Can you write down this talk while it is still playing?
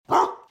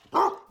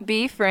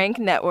B. Frank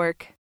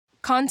Network.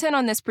 Content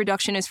on this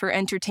production is for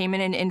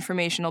entertainment and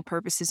informational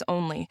purposes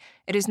only.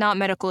 It is not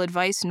medical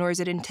advice, nor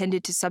is it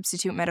intended to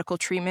substitute medical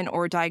treatment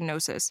or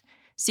diagnosis.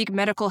 Seek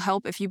medical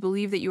help if you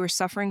believe that you are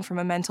suffering from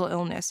a mental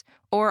illness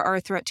or are a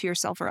threat to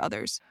yourself or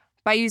others.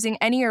 By using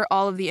any or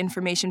all of the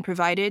information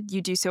provided,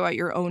 you do so at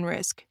your own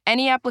risk.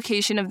 Any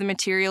application of the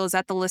material is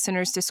at the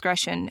listener's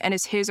discretion and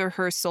is his or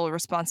her sole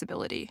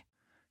responsibility.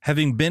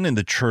 Having been in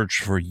the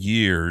church for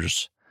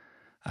years,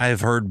 I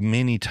have heard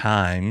many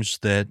times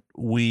that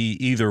we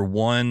either,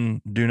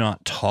 one, do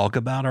not talk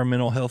about our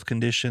mental health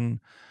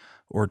condition,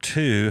 or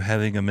two,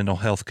 having a mental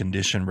health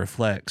condition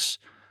reflects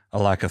a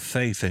lack of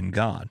faith in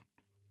God.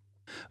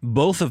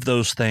 Both of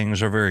those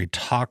things are very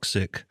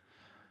toxic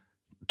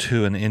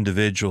to an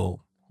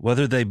individual,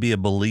 whether they be a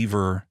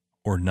believer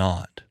or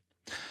not.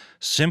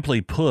 Simply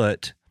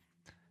put,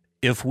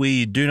 if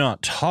we do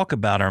not talk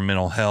about our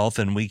mental health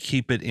and we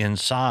keep it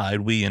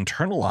inside, we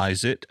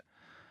internalize it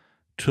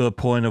to a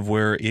point of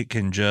where it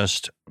can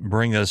just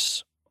bring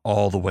us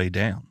all the way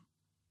down.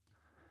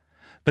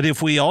 But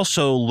if we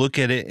also look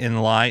at it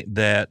in light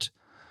that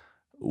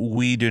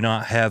we do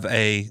not have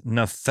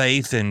enough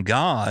faith in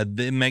God,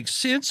 it makes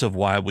sense of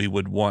why we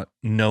would want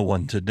no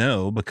one to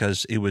know,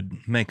 because it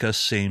would make us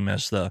seem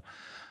as the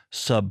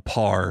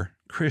subpar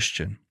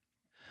Christian.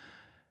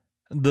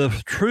 The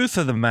truth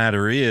of the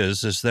matter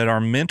is that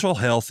our mental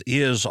health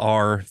is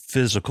our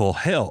physical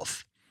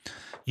health.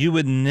 You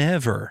would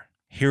never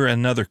hear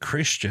another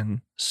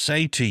Christian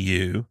say to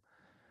you,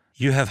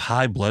 "You have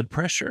high blood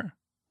pressure?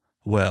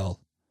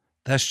 Well,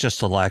 that's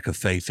just a lack of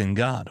faith in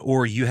God."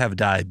 Or, "You have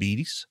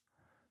diabetes?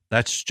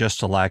 That's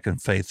just a lack of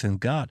faith in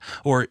God."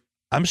 Or,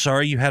 "I'm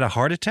sorry, you had a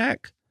heart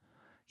attack?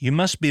 You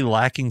must be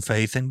lacking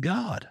faith in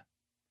God."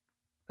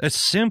 It's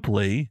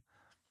simply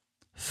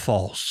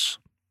false.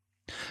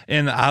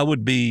 And I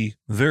would be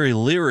very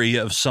leery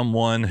of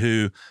someone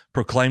who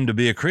proclaimed to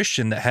be a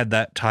Christian that had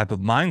that type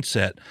of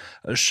mindset.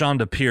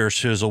 Shonda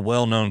Pierce, who is a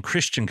well-known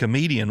Christian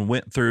comedian,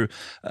 went through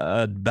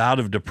a bout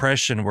of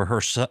depression where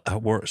her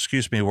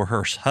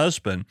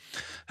husband,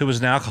 who was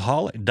an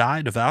alcoholic,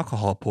 died of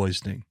alcohol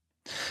poisoning.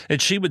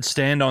 And she would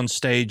stand on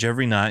stage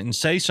every night and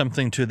say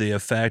something to the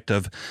effect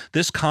of,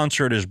 "This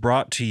concert is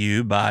brought to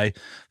you by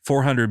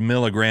 400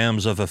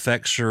 milligrams of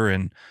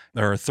Effexor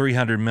or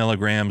 300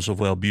 milligrams of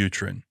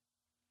Wellbutrin."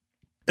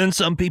 And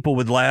some people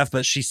would laugh,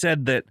 but she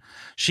said that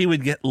she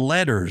would get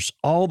letters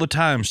all the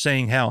time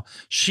saying how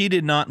she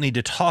did not need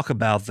to talk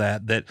about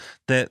that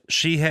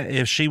she had,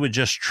 if she would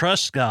just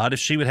trust God, if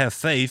she would have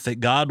faith, that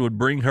God would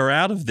bring her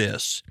out of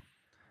this.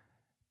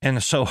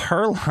 And so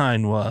her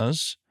line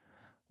was,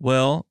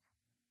 "Well,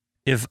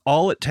 if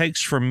all it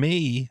takes for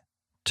me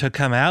to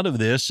come out of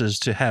this is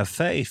to have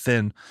faith,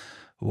 then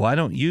why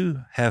don't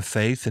you have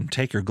faith and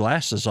take your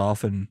glasses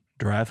off and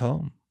drive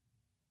home?"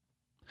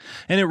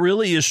 And it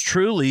really is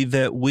truly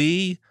that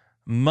we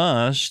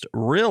must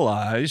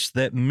realize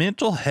that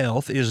mental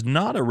health is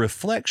not a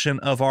reflection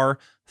of our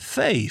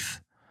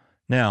faith.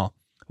 Now,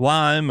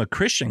 while I'm a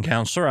Christian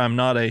counselor, I'm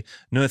not a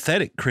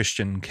nouthetic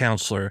Christian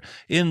counselor,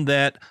 in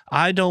that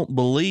I don't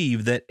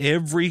believe that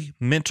every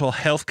mental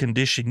health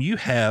condition you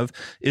have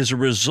is a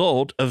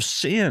result of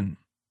sin.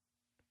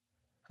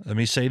 Let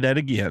me say that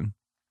again.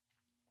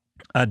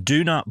 I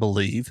do not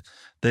believe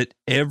that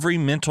every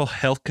mental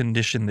health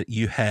condition that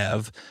you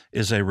have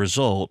is a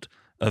result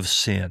of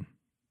sin.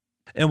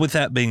 And with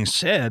that being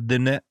said,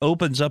 then that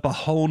opens up a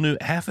whole new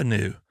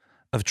avenue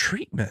of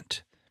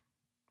treatment.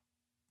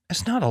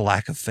 It's not a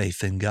lack of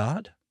faith in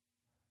God.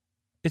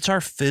 It's our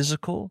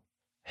physical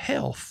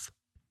health.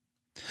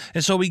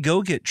 And so we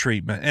go get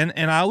treatment.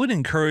 And I would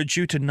encourage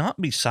you to not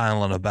be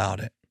silent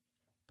about it.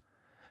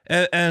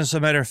 As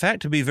a matter of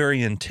fact, to be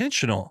very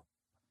intentional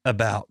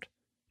about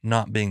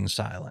not being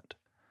silent,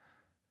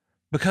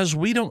 because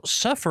we don't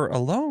suffer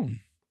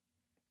alone.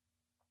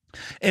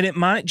 And it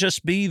might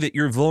just be that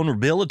your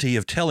vulnerability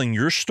of telling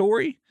your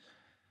story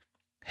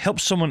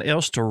helps someone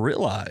else to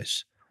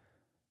realize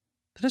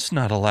that it's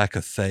not a lack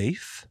of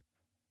faith,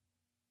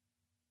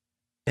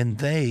 and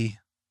they,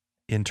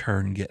 in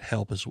turn, get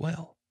help as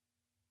well.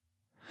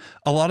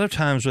 A lot of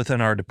times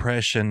within our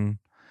depression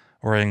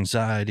or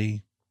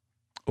anxiety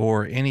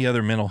or any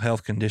other mental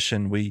health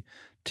condition, we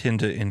tend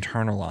to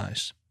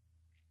internalize.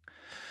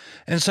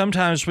 And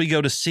sometimes we go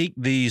to seek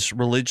these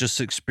religious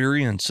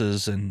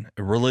experiences and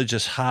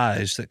religious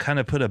highs that kind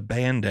of put a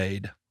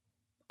Band-Aid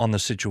on the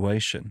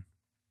situation.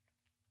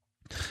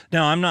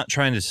 Now, I'm not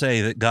trying to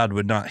say that God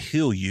would not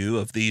heal you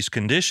of these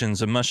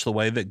conditions in much the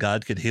way that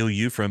God could heal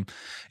you from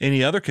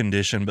any other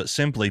condition, but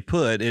simply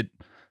put, it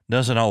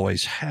doesn't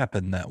always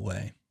happen that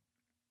way.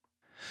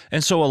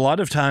 And so a lot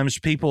of times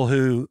people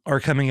who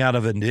are coming out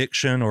of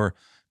addiction or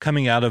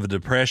coming out of a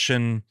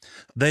depression,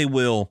 they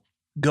will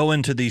go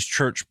into these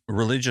church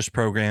religious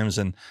programs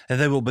and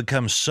they will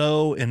become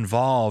so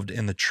involved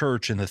in the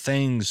church and the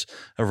things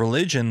of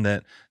religion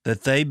that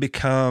they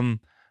become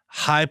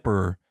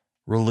hyper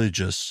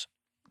religious,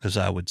 as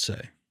I would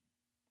say.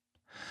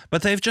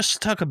 But they've just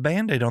stuck a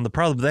Band-Aid on the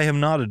problem. They have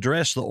not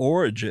addressed the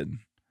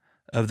origin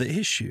of the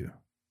issue.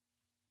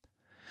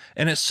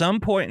 And at some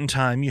point in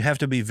time, you have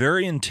to be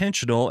very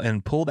intentional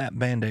and pull that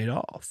Band-Aid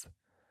off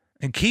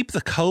and keep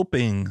the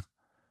coping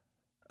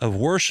of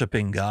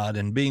worshiping God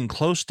and being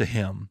close to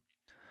Him,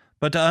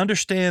 but to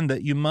understand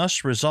that you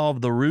must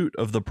resolve the root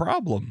of the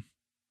problem,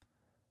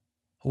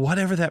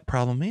 whatever that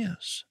problem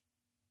is.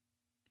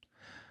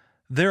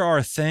 There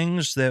are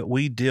things that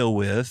we deal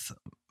with,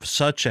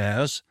 such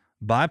as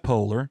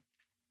bipolar,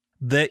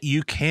 that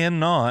you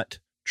cannot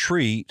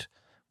treat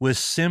with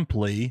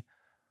simply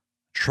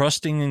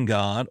trusting in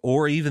God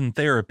or even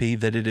therapy,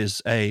 that it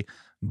is a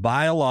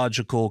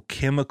biological,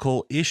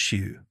 chemical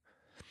issue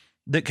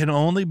that can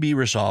only be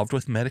resolved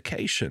with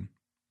medication.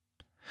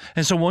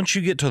 And so once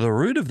you get to the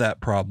root of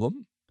that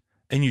problem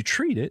and you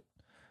treat it,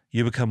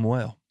 you become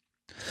well.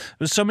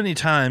 But so many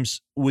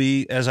times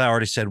we, as I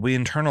already said, we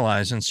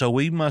internalize, and so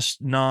we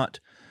must not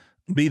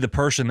be the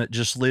person that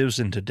just lives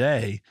in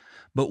today,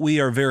 but we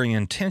are very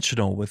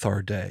intentional with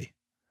our day.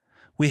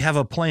 We have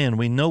a plan.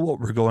 We know what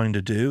we're going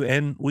to do,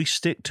 and we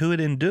stick to it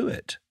and do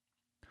it.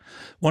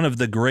 One of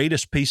the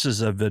greatest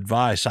pieces of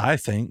advice, I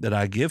think, that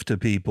I give to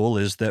people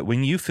is that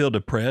when you feel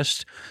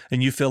depressed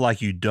and you feel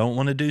like you don't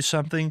want to do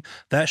something,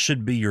 that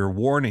should be your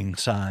warning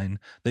sign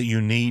that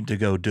you need to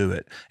go do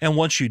it. And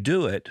once you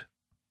do it,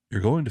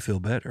 you're going to feel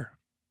better.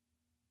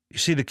 You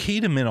see, the key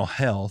to mental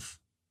health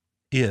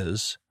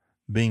is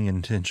being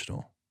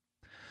intentional.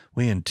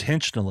 We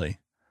intentionally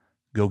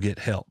go get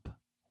help,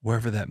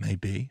 wherever that may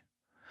be.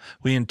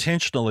 We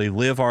intentionally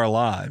live our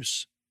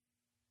lives.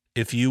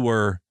 If you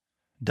were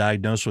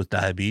diagnosed with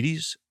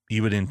diabetes,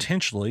 you would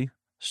intentionally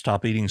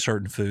stop eating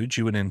certain foods.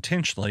 You would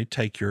intentionally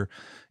take your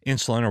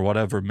insulin or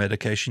whatever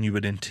medication. You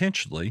would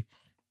intentionally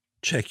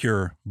check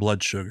your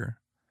blood sugar.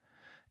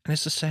 And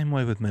it's the same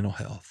way with mental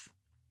health.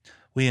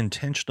 We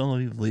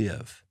intentionally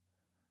live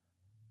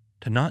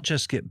to not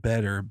just get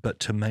better,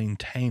 but to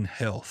maintain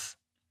health.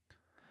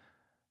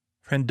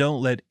 Friend,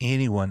 don't let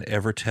anyone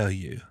ever tell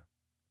you,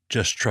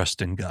 just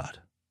trust in God.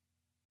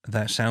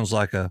 That sounds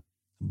like a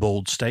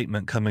bold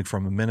statement coming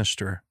from a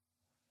minister,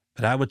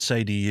 but I would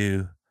say to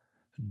you,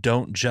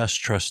 don't just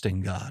trust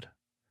in God.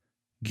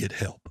 Get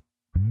help.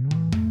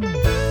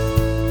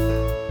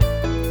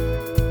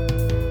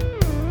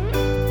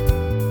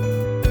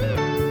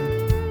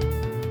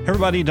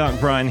 Everybody, Doc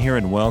Brian here,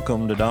 and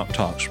welcome to Doc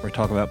Talks, where we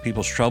talk about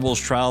people's troubles,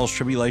 trials,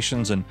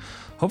 tribulations, and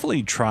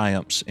hopefully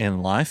triumphs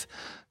in life.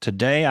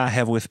 Today, I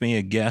have with me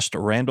a guest,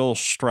 Randall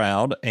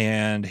Stroud,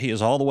 and he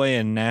is all the way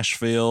in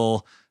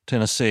Nashville,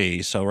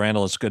 Tennessee. So,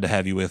 Randall, it's good to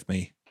have you with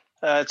me.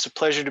 It's a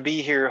pleasure to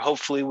be here.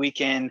 Hopefully, we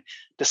can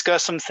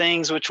discuss some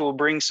things which will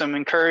bring some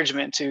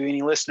encouragement to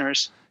any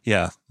listeners.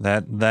 Yeah,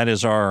 that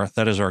is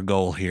our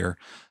goal here,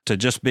 to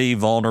just be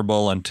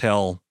vulnerable and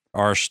tell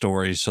our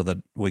stories so that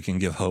we can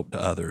give hope to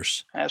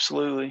others.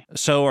 Absolutely.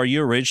 So are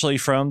you originally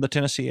from the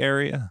Tennessee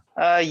area?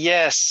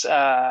 Yes.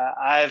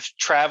 I've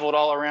traveled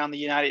all around the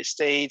United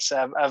States.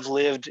 I've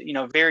lived,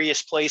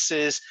 various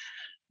places,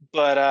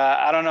 but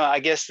I don't know. I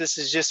guess this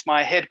is just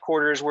my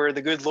headquarters where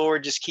the good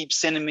Lord just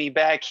keeps sending me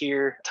back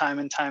here time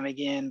and time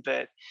again.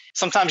 But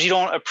sometimes you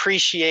don't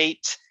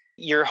appreciate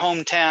your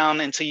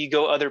hometown until you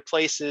go other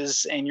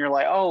places and you're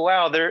like, oh,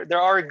 wow, there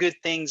are good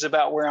things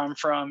about where I'm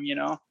from,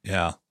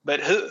 Yeah.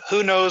 But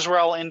who knows where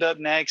I'll end up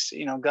next?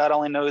 God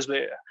only knows,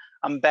 but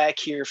I'm back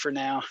here for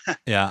now.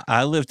 Yeah,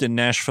 I lived in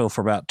Nashville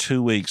for about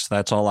 2 weeks.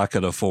 That's all I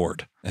could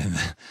afford. And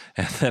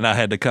then I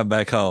had to come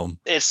back home.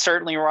 It's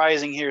certainly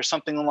rising here.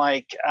 Something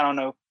like, I don't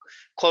know,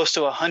 close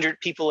to 100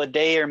 people a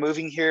day are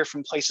moving here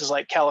from places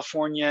like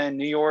California and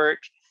New York.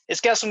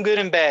 It's got some good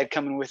and bad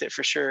coming with it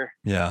for sure.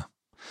 Yeah.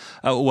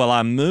 Well,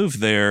 I moved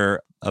there.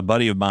 A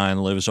buddy of mine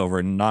lives over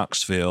in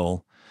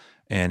Knoxville,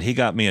 and he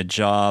got me a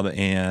job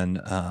in,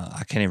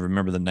 I can't even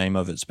remember the name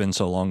of it. It's been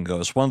so long ago.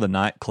 It's one of the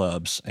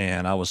nightclubs,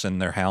 and I was in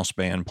their house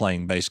band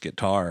playing bass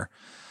guitar,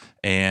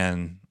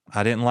 and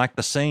I didn't like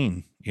the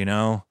scene,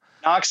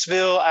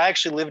 Knoxville, I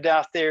actually lived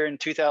out there in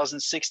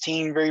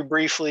 2016 very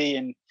briefly,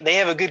 and they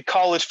have a good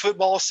college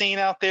football scene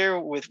out there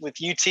with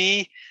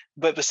UT.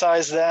 But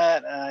besides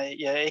that,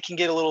 it can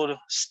get a little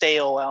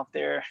stale out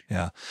there.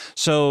 Yeah.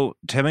 So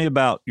tell me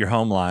about your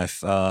home life.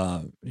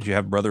 Do you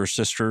have brothers,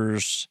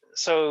 sisters?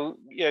 So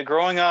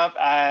growing up,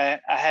 I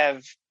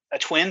have a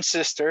twin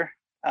sister.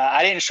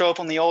 I didn't show up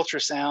on the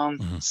ultrasound,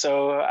 mm-hmm.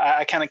 So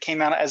I kind of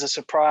came out as a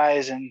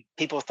surprise, and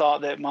people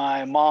thought that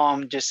my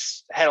mom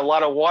just had a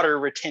lot of water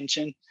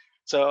retention.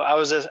 So I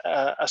was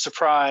a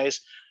surprise.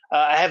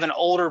 I have an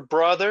older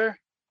brother,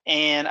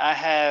 and I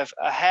have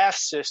a half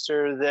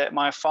sister that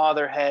my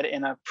father had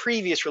in a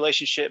previous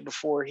relationship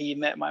before he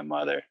met my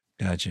mother.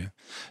 Gotcha.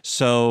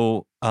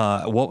 So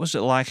what was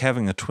it like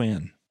having a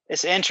twin?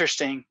 It's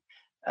interesting.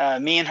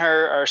 Me and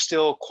her are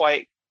still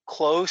quite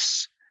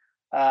close.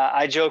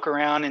 I joke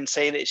around and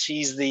say that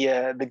she's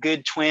the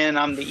good twin.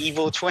 I'm the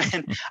evil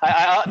twin.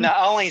 I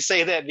only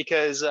say that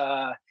because,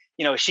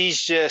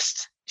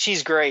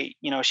 she's great.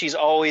 She's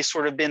always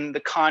sort of been the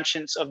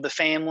conscience of the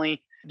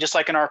family. Just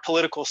like in our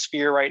political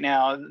sphere right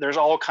now, there's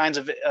all kinds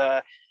of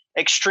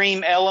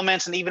extreme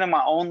elements. And even in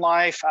my own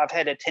life, I've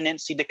had a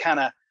tendency to kind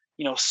of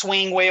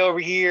swing way over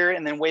here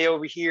and then way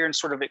over here and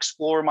sort of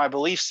explore my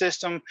belief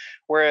system.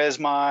 Whereas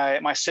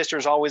my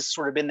sister's always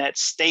sort of been that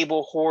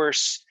stable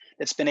horse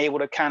that's been able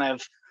to kind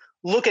of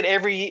look at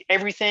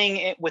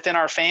everything within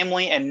our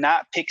family and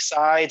not pick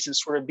sides and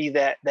sort of be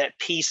that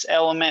peace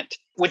element,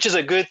 which is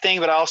a good thing.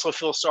 But I also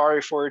feel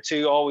sorry for her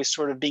too, always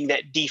sort of being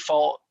that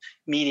default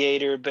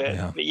mediator. But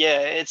yeah,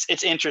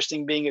 it's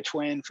interesting being a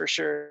twin for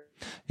sure.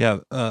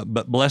 Yeah,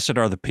 but blessed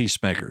are the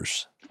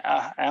peacemakers.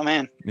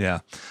 Amen. Yeah.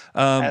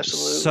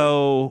 Absolutely.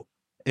 So,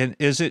 and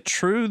is it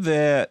true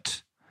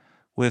that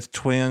with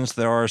twins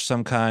there are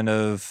some kind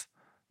of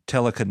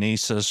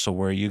telekinesis, or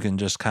where you can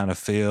just kind of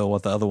feel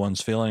what the other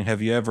one's feeling?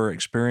 Have you ever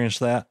experienced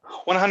that?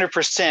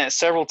 100%,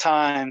 several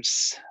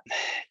times.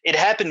 It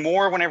happened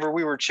more whenever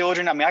we were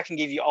children. I mean, I can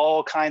give you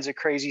all kinds of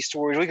crazy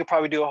stories. We could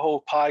probably do a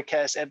whole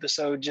podcast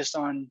episode just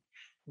on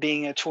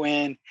being a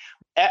twin.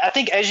 I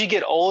think as you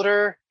get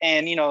older,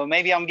 and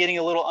maybe I'm getting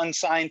a little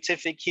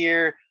unscientific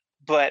here,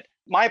 but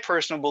my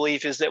personal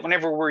belief is that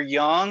whenever we're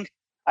young,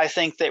 I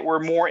think that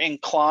we're more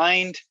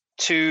inclined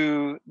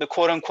to the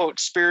quote unquote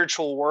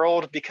spiritual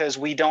world, because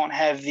we don't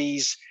have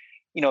these,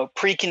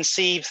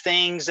 preconceived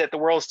things that the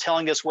world's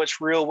telling us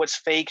what's real, what's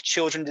fake.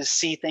 Children just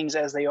see things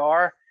as they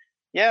are.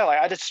 Yeah, like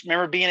I just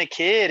remember being a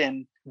kid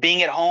and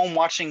being at home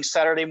watching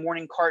Saturday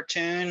morning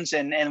cartoons,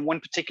 and one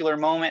particular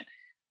moment,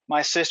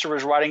 my sister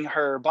was riding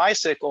her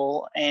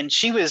bicycle and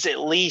she was at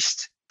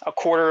least a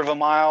quarter of a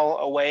mile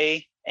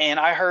away,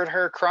 and I heard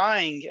her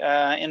crying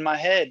in my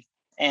head.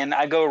 And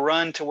I go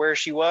run to where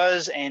she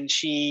was, and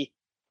she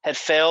had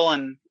fell,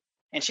 and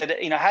she said,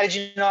 how did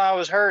you know I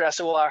was hurt? I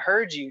said, well, I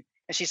heard you.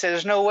 And she said,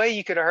 there's no way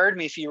you could have heard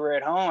me if you were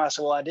at home. I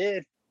said, well, I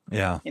did.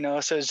 Yeah.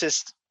 So it's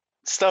just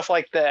stuff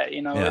like that,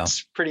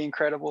 It's pretty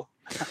incredible.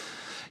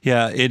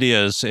 Yeah, it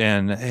is.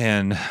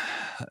 And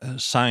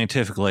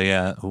scientifically,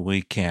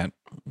 we can't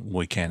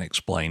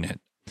explain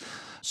it.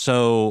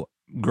 So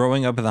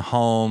growing up in the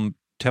home,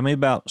 tell me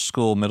about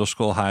school, middle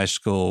school, high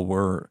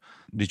school.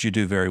 Did you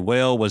do very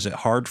well? Was it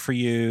hard for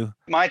you?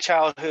 My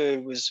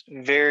childhood was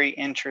very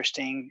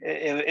interesting.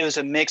 It was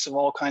a mix of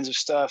all kinds of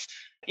stuff.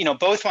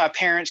 Both my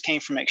parents came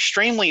from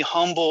extremely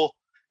humble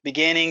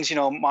beginnings.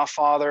 My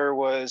father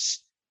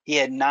he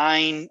had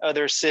 9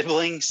 other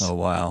siblings. Oh,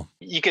 wow.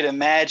 You could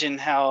imagine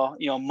how,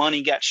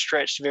 money got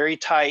stretched very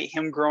tight.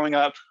 Him growing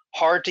up,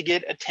 hard to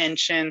get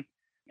attention.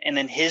 And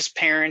then his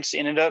parents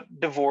ended up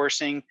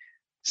divorcing.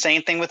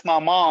 Same thing with my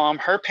mom.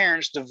 Her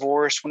parents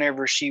divorced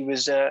whenever she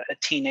was a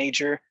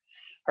teenager.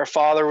 Her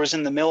father was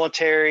in the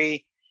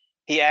military.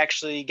 He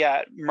actually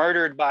got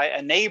murdered by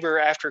a neighbor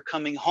after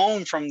coming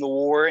home from the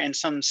war in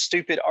some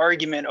stupid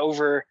argument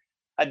over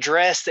a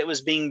dress that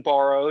was being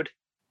borrowed.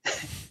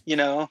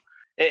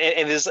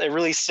 It was a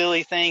really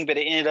silly thing, but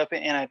it ended up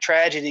in a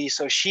tragedy.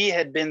 So she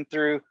had been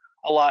through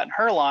a lot in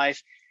her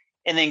life.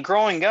 And then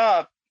growing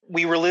up,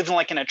 we were living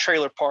like in a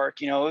trailer park.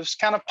 It was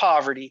kind of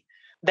poverty.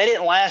 That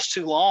didn't last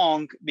too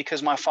long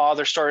because my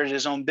father started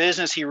his own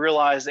business. He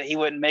realized that he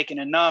wasn't making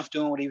enough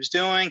doing what he was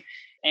doing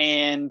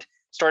and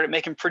started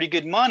making pretty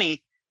good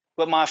money.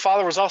 But my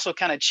father was also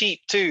kind of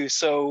cheap too.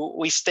 So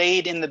we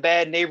stayed in the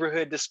bad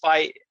neighborhood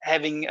despite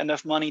having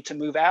enough money to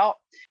move out.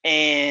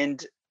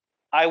 And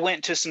I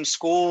went to some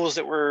schools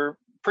that were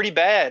pretty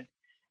bad.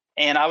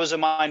 And I was a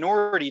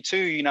minority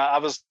too. I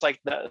was like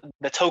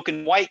the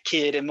token white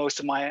kid in most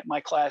of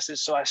my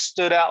classes. So I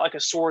stood out like a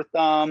sore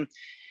thumb.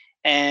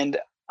 And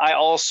I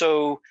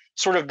also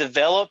sort of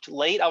developed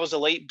late. I was a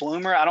late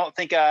bloomer. I don't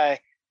think I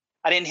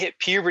didn't hit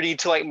puberty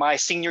till like my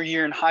senior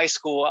year in high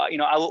school. I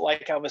looked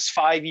like I was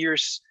 5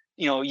 years,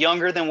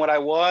 younger than what I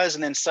was.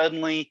 And then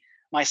suddenly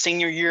my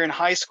senior year in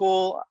high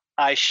school,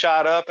 I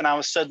shot up and I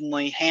was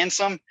suddenly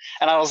handsome.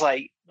 And I was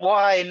like,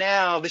 why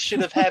now? This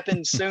should have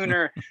happened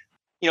sooner.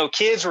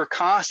 Kids were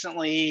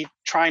constantly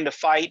trying to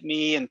fight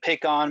me and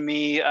pick on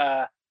me.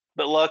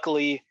 But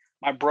luckily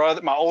my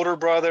older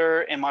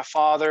brother and my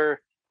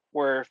father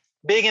were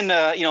big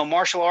into,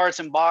 martial arts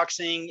and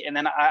boxing. And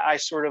then I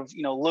sort of,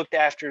 looked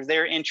after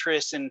their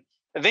interests and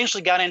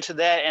eventually got into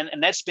that.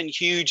 And that's been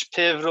huge,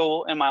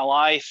 pivotal in my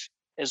life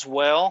as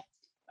well.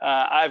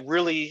 I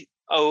really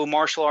owe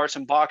martial arts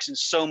and boxing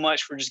so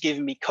much for just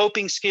giving me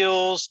coping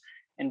skills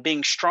and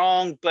being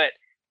strong. But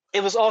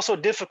it was also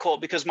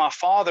difficult because my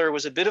father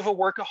was a bit of a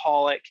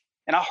workaholic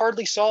and I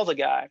hardly saw the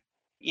guy,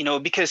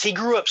 because he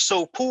grew up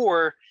so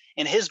poor,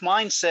 and his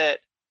mindset,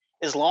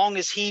 as long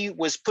as he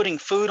was putting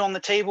food on the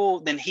table,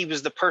 then he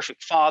was the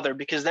perfect father,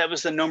 because that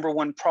was the number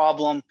one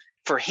problem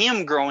for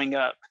him growing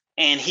up.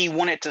 And he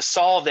wanted to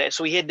solve that.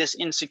 So he had this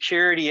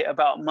insecurity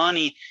about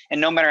money. And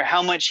no matter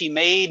how much he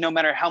made, no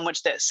matter how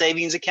much that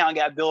savings account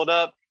got built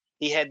up,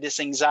 he had this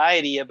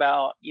anxiety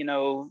about,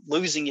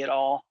 losing it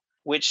all,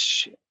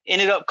 which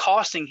ended up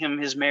costing him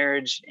his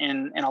marriage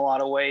in a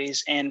lot of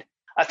ways. And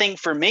I think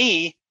for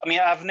me,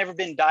 I've never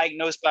been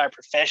diagnosed by a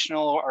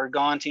professional or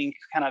gone to any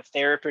kind of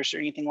therapist or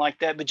anything like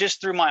that, but just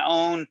through my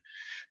own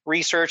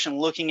research and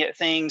looking at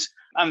things,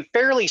 I'm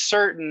fairly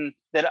certain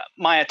that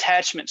my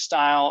attachment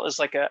style is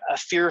like a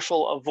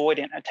fearful,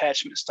 avoidant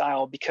attachment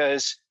style,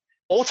 because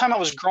the whole time I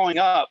was growing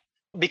up,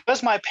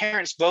 Because my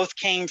parents both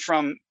came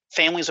from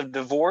families of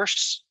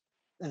divorce,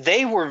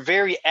 they were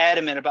very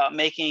adamant about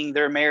making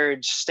their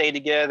marriage stay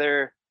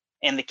together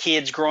and the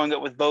kids growing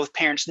up with both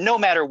parents, no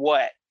matter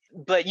what.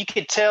 But you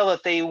could tell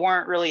that they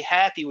weren't really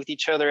happy with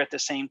each other at the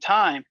same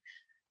time.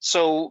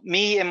 So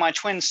me and my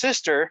twin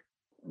sister,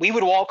 we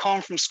would walk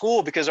home from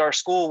school because our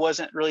school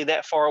wasn't really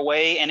that far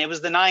away. And it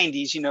was the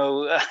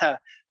 90s,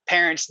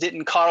 parents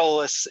didn't coddle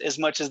us as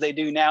much as they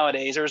do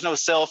nowadays. There was no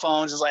cell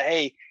phones. It's like,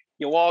 hey,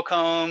 you walk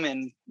home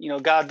and,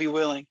 God be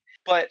willing.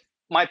 But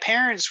my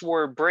parents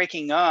were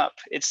breaking up,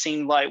 it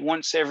seemed like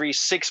once every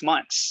 6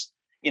 months.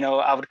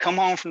 I would come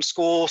home from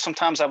school.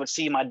 Sometimes I would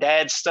see my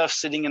dad's stuff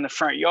sitting in the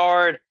front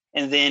yard.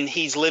 And then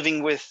he's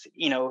living with,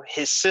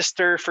 his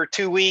sister for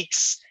 2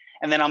 weeks.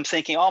 And then I'm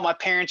thinking, oh, my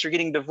parents are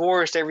getting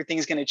divorced.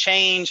 Everything's going to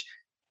change.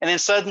 And then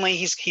suddenly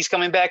he's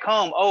coming back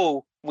home.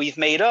 Oh, we've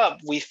made up.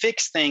 We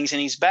fixed things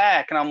and he's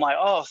back. And I'm like,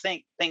 oh,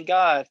 thank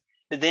God.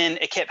 But then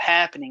it kept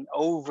happening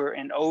over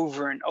and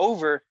over and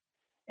over.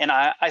 And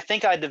I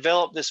think I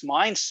developed this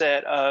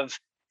mindset of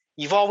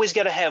you've always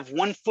got to have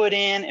one foot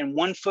in and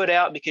one foot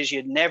out because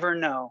you'd never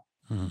know.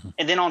 Mm-hmm.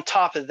 And then on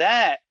top of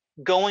that,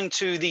 going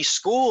to these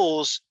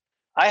schools,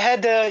 I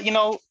had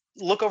to,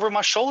 look over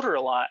my shoulder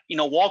a lot,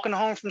 walking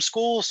home from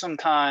school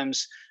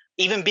sometimes,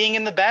 even being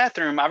in the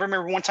bathroom. I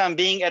remember one time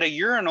being at a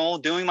urinal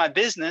doing my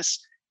business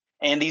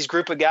and these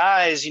group of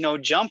guys,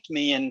 jumped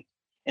me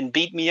and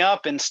beat me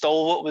up and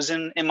stole what was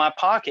in my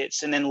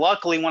pockets. And then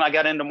luckily when I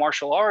got into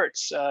martial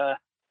arts,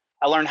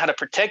 I learned how to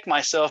protect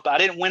myself, but I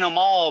didn't win them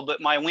all,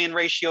 but my win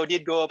ratio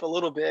did go up a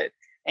little bit.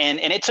 And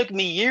it took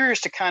me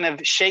years to kind of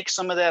shake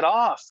some of that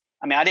off.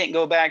 I mean, I didn't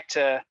go back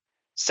to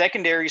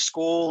secondary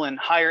school and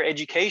higher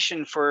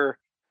education for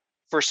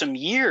some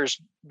years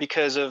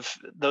because of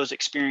those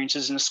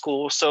experiences in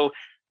school. So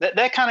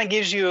that kind of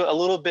gives you a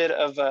little bit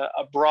of a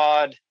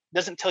broad,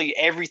 doesn't tell you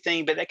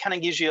everything, but that kind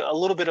of gives you a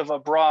little bit of a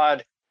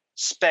broad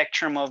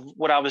spectrum of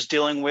what I was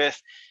dealing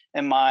with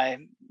in my,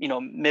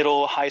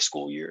 middle high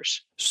school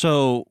years.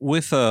 So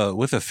with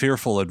a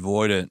fearful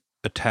avoidant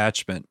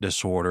attachment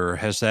disorder,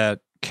 has that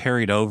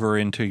carried over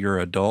into your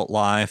adult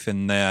life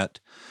in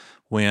that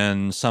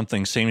when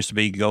something seems to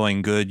be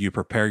going good, you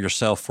prepare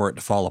yourself for it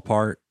to fall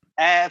apart?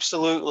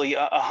 Absolutely,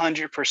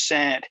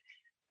 100%.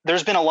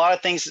 There's been a lot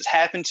of things that's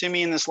happened to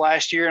me in this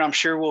last year, and I'm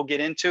sure we'll get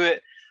into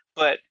it.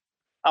 But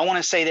I want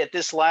to say that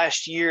this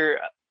last year,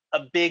 a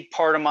big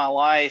part of my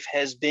life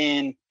has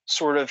been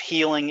sort of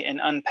healing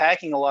and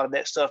unpacking a lot of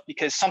that stuff,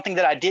 because something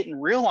that I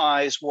didn't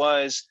realize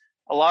was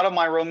a lot of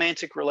my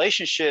romantic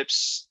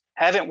relationships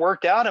haven't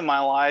worked out in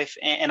my life,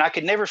 and I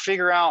could never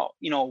figure out,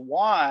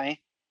 why.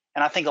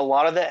 And I think a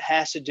lot of that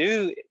has to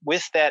do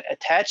with that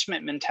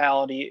attachment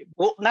mentality.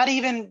 Well, not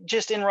even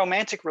just in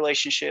romantic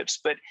relationships,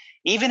 but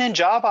even in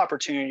job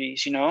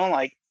opportunities,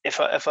 like if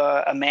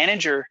a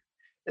manager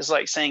is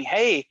like saying,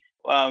 hey,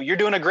 you're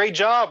doing a great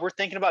job, we're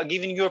thinking about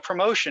giving you a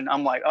promotion.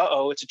 I'm like,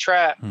 uh-oh, it's a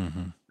trap.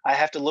 Mm-hmm. I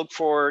have to look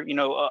for,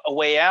 a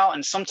way out.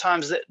 And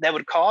sometimes that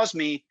would cause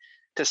me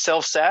to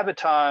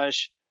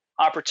self-sabotage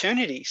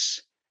opportunities.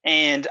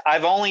 And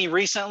I've only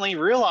recently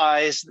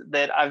realized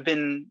that I've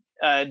been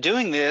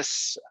doing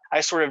this.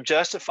 I sort of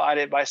justified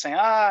it by saying,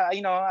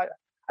 I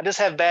just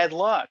have bad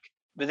luck.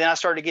 But then I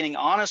started getting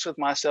honest with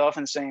myself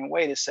and saying,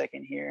 wait a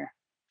second here.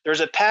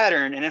 There's a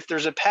pattern. And if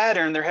there's a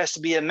pattern, there has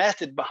to be a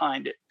method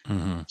behind it.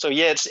 Mm-hmm. So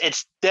yeah,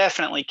 it's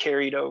definitely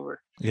carried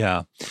over.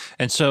 Yeah.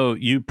 And so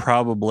you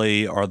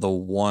probably are the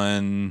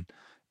one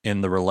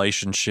in the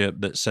relationship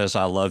that says,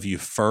 I love you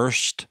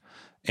first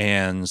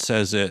and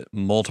says it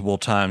multiple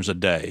times a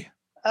day.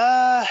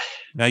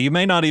 Now you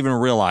may not even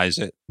realize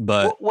it,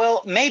 but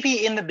well,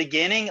 maybe in the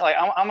beginning, like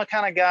I'm a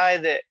kind of guy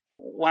that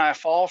when I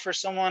fall for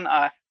someone,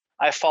 I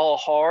fall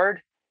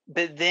hard.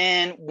 But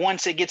then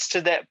once it gets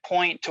to that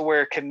point to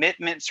where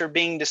commitments are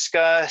being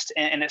discussed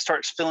and it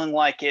starts feeling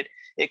like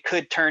it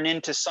could turn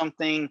into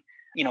something,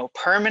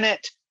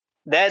 permanent,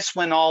 that's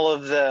when all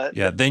of the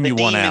then you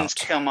want demons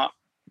out. Come up.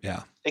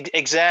 Yeah,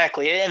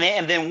 exactly.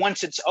 And then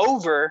once it's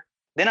over,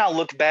 then I'll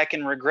look back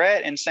and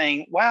regret and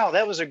saying, wow,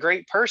 that was a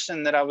great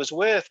person that I was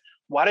with.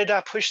 Why did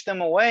I push them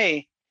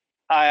away?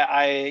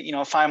 I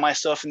find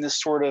myself in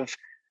this sort of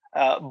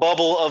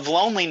bubble of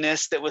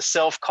loneliness that was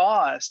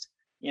self-caused,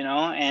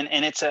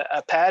 and it's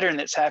a pattern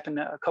that's happened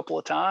a couple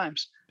of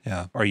times.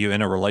 Yeah. Are you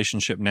in a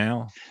relationship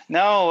now?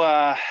 No,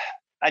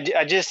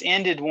 I just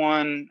ended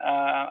one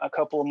a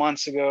couple of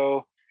months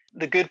ago.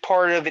 The good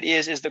part of it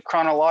is the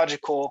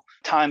chronological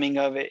timing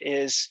of it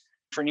is,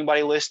 for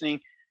anybody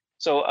listening.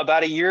 So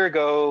about a year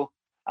ago,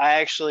 I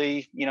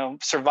actually,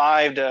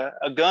 survived a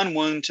gun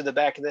wound to the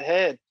back of the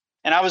head.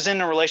 And I was in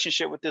a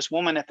relationship with this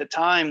woman at the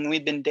time.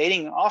 We'd been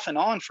dating off and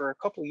on for a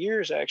couple of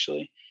years,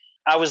 actually.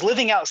 I was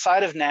living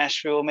outside of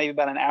Nashville, maybe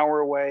about an hour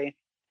away.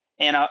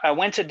 And I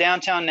went to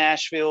downtown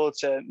Nashville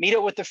to meet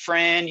up with a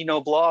friend,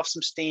 blow off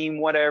some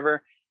steam,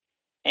 whatever.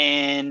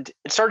 And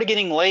it started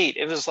getting late.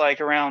 It was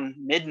like around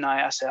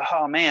midnight. I said,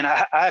 oh man,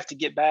 I have to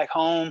get back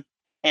home.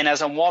 And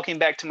as I'm walking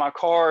back to my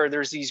car,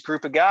 there's these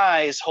group of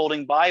guys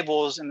holding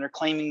Bibles, and they're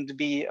claiming to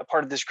be a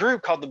part of this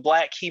group called the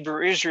Black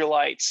Hebrew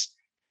Israelites.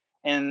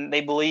 and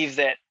they believe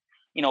that,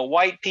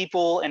 white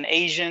people and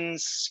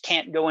Asians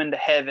can't go into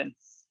heaven.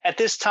 At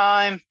this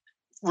time,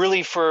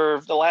 really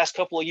for the last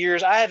couple of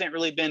years, I haven't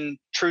really been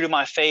true to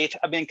my faith.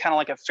 I've been kind of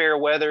like a fair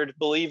weathered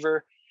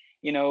believer,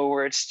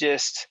 where it's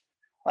just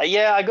like,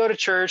 yeah, I go to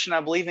church and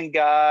I believe in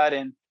God.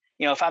 And,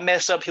 if I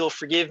mess up, he'll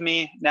forgive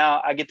me.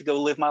 Now I get to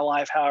go live my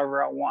life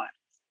however I want.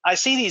 I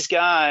see these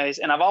guys,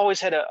 and I've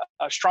always had a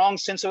strong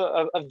sense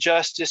of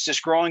justice,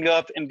 just growing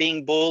up and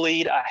being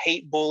bullied. I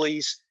hate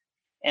bullies.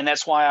 And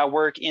that's why I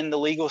work in the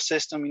legal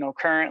system,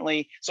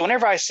 currently. So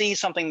whenever I see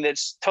something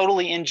that's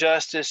totally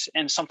injustice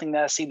and something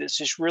that I see that's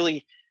just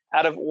really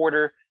out of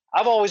order,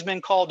 I've always been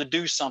called to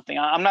do something.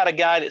 I'm not a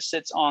guy that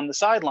sits on the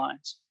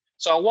sidelines.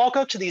 So I walk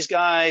up to these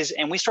guys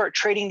and we start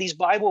trading these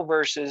Bible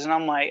verses. And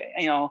I'm like,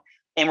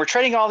 and we're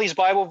trading all these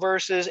Bible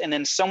verses, and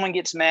then someone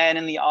gets mad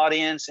in the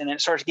audience and it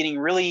starts getting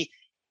really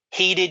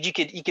heated. You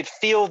could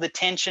feel the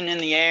tension in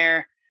the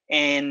air,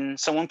 and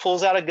someone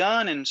pulls out a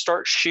gun and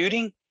starts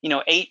shooting.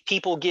 8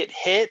 people get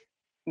hit,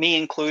 me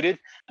included.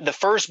 The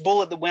first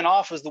bullet that went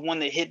off was the one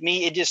that hit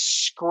me. It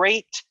just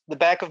scraped the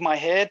back of my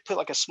head, put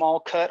like a small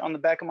cut on the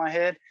back of my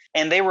head.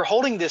 And they were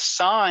holding this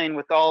sign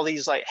with all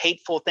these like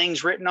hateful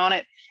things written on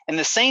it. And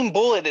the same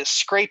bullet that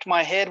scraped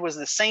my head was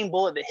the same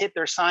bullet that hit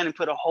their sign and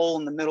put a hole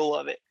in the middle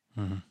of it.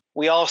 Mm-hmm.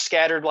 We all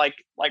scattered like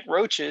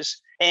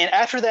roaches. And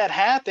after that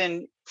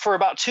happened, for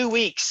about 2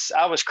 weeks,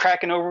 I was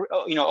cracking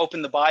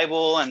open the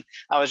Bible, and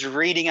I was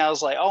reading. I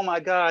was like, oh my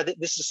God,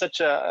 this is such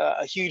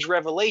a huge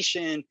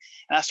revelation. And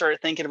I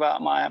started thinking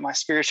about my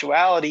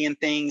spirituality and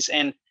things.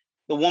 And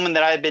the woman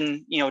that I had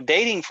been,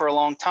 dating for a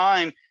long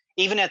time,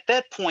 even at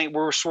that point,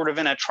 we were sort of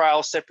in a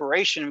trial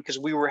separation because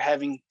we were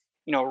having,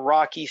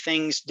 rocky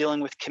things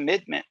dealing with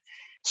commitment.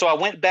 So I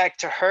went back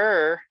to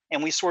her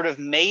and we sort of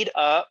made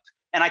up.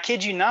 And I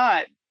kid you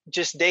not,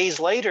 just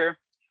days later,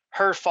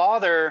 her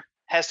father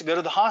has to go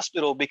to the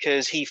hospital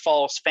because he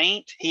falls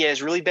faint. He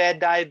has really bad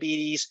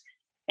diabetes,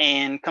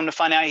 and come to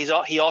find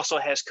out he also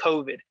has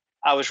COVID.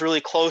 I was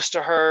really close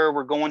to her.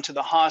 We're going to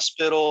the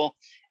hospital,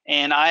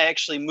 and I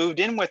actually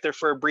moved in with her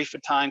for a brief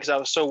time because I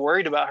was so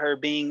worried about her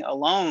being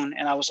alone,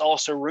 and I was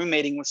also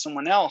roommating with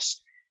someone else.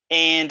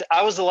 And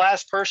I was the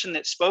last person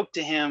that spoke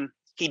to him.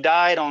 He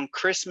died on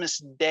Christmas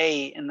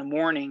Day in the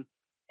morning,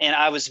 and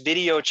I was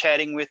video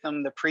chatting with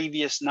him the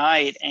previous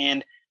night,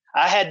 and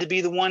I had to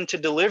be the one to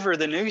deliver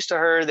the news to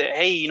her that,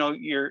 hey,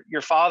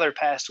 your father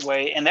passed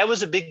away. And that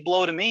was a big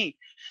blow to me.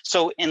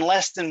 So in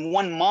less than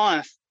 1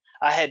 month,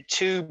 I had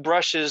 2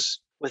 brushes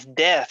with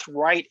death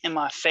right in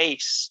my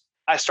face.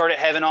 I started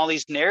having all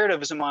these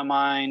narratives in my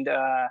mind.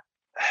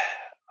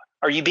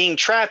 Are you being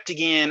trapped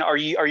again? Are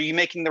you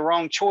making the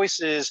wrong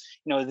choices?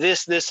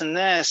 This, and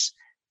this.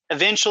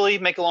 Eventually,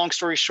 make a long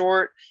story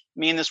short,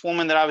 me and this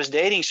woman that I was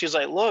dating, she was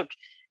like, look,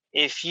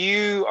 if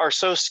you are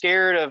so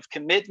scared of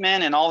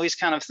commitment and all these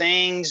kind of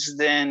things,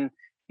 then,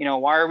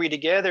 why are we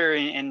together?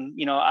 And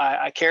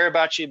I care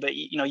about you, but,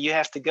 you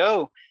have to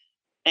go.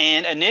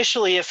 And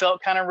initially it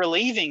felt kind of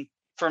relieving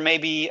for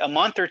maybe a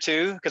month or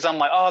 2, because I'm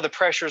like, oh, the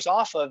pressure's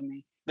off of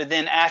me. But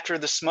then after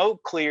the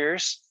smoke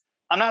clears,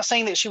 I'm not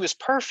saying that she was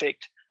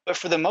perfect, but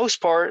for the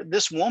most part,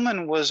 this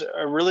woman was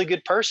a really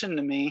good person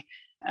to me.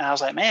 And I was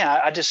like, man,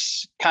 I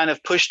just kind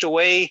of pushed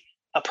away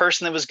a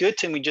person that was good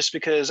to me just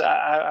because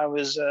I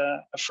was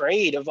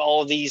afraid of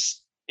all of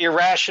these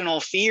irrational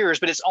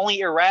fears. But it's only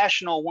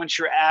irrational once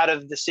you're out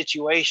of the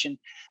situation.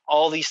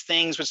 All these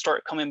things would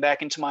start coming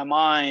back into my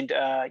mind.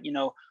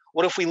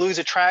 What if we lose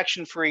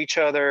attraction for each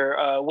other?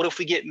 What if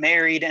we get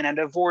married and a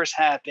divorce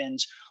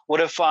happens?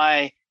 What if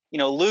I,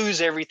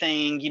 lose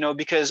everything?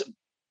 Because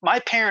my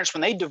parents,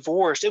 when they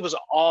divorced, it was an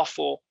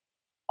awful,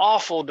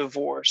 awful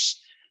divorce.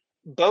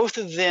 Both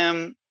of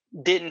them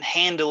didn't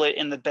handle it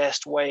in the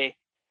best way,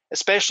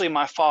 especially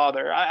my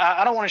father.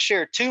 I don't want to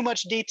share too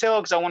much detail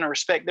because I want to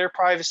respect their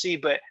privacy,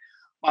 but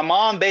my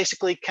mom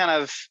basically kind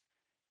of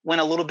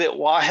went a little bit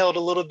wild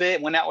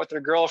went out with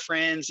her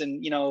girlfriends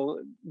and,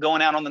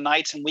 going out on the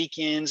nights and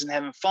weekends and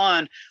having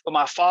fun. But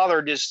my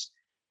father just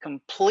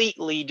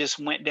completely just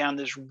went down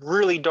this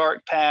really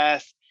dark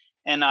path.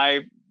 And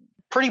I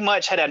pretty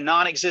much had a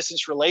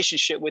non-existence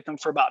relationship with him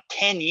for about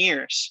 10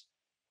 years.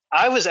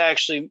 I was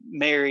actually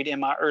married in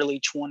my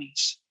early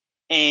 20s.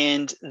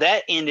 And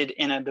that ended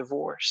in a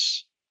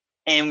divorce.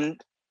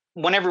 And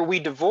whenever we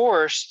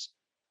divorced,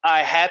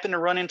 I happened to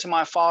run into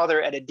my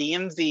father at a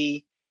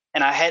DMV,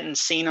 and I hadn't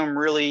seen him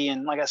really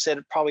in, like I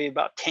said, probably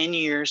about 10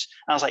 years.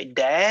 And I was like,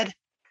 Dad?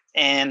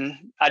 And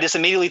I just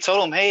immediately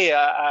told him, hey,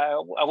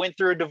 I went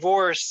through a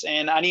divorce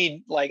and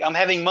I'm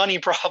having money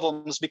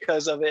problems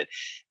because of it.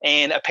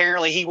 And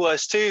apparently he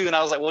was too. And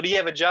I was like, well, do you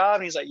have a job?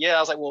 And he's like, yeah. I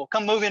was like, well,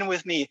 come move in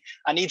with me.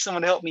 I need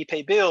someone to help me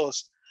pay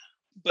bills.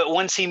 But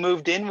once he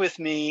moved in with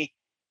me,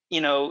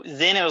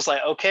 then it was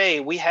like, okay,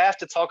 we have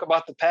to talk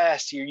about the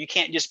past here. You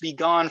can't just be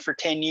gone for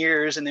 10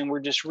 years and then we're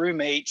just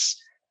roommates.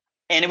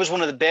 And it was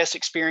one of the best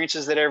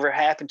experiences that ever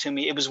happened to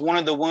me. It was one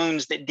of the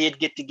wounds that did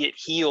get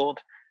healed.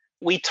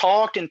 We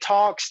talked,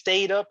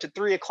 stayed up to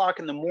 3:00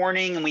 in the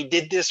morning. And we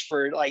did this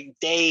for like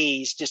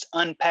days, just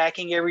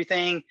unpacking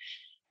everything.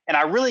 And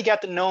I really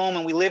got to know him,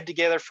 and we lived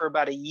together for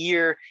about a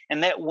year,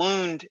 and that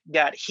wound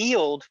got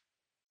healed.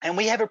 And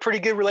we have a pretty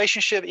good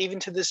relationship even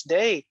to this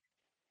day.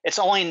 It's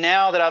only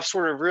now that I've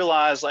sort of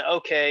realized, like,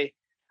 okay,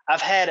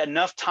 I've had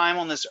enough time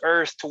on this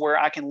earth to where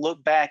I can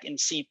look back and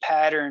see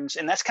patterns.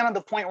 And that's kind of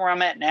the point where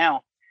I'm at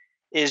now,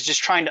 is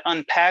just trying to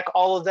unpack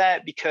all of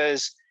that,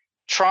 because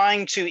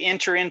trying to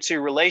enter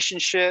into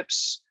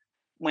relationships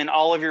when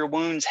all of your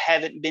wounds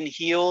haven't been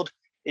healed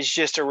is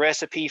just a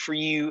recipe for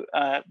you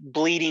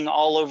bleeding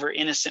all over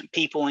innocent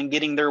people and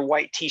getting their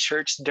white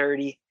t-shirts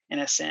dirty, in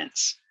a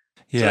sense.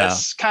 Yeah. So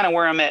that's kind of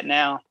where I'm at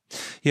now.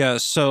 Yeah.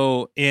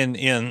 So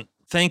in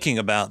thinking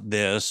about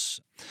this,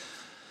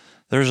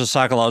 there's a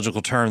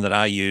psychological term that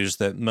I use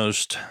that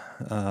most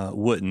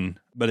wouldn't,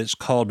 but it's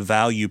called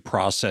value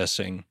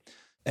processing.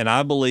 And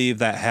I believe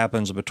that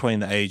happens between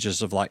the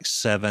ages of like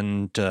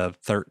 7 to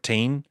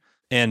 13.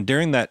 And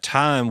during that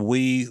time,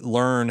 we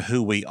learn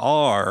who we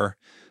are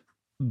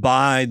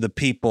by the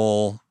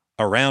people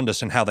around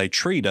us and how they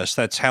treat us.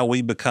 That's how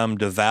we become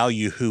to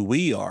value who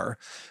we are.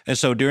 And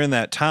so during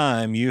that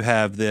time, you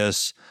have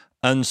this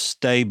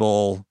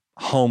unstable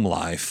home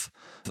life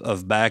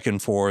of back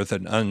and forth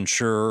and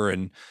unsure,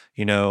 and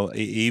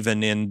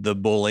even in the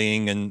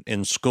bullying and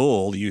in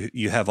school,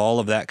 you have all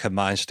of that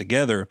combined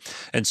together.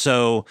 And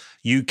so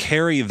you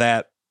carry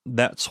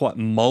that's what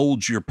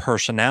molds your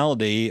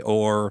personality,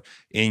 or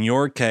in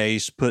your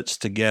case, puts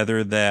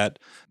together that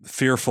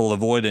fearful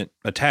avoidant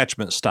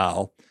attachment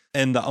style.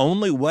 And the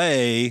only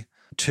way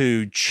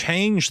to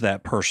change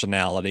that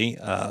personality,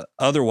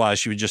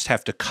 otherwise you would just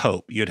have to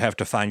cope. You'd have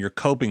to find your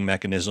coping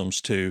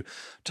mechanisms to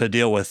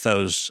deal with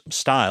those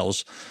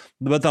styles.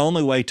 But the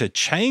only way to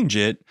change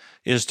it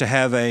is to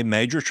have a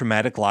major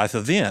traumatic life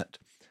event.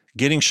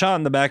 Getting shot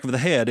in the back of the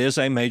head is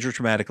a major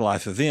traumatic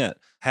life event.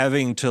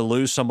 Having to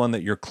lose someone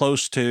that you're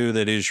close to,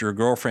 that is your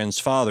girlfriend's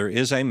father,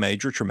 is a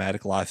major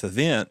traumatic life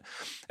event.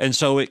 And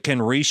so it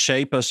can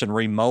reshape us and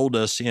remold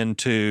us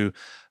into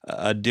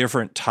a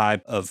different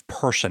type of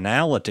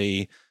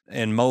personality,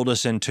 and mold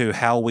us into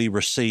how we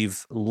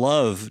receive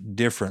love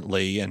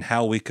differently and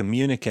how we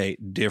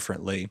communicate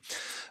differently.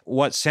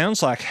 What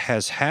sounds like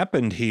has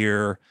happened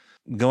here,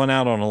 going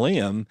out on a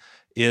limb,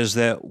 is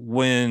that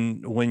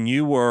when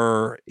you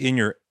were in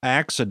your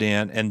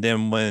accident, and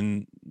then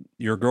when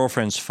your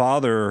girlfriend's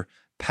father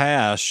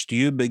passed,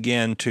 you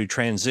began to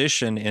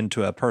transition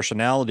into a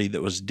personality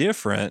that was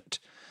different.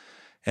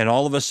 And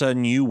all of a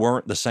sudden, you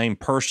weren't the same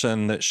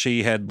person that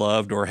she had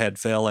loved or had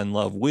fell in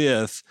love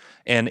with.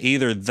 And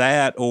either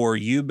that, or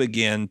you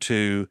began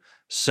to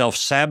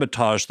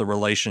self-sabotage the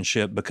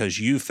relationship because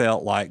you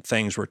felt like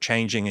things were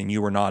changing and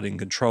you were not in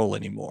control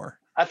anymore.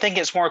 I think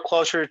it's more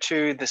closer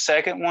to the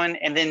second one.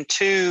 And then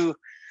two,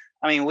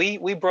 I mean,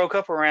 we broke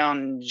up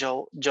around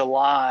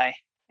July.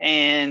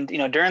 And,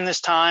 during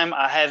this time,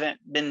 I haven't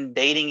been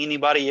dating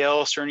anybody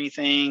else or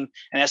anything.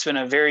 And that's been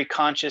a very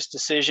conscious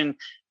decision.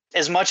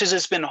 As much as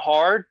it's been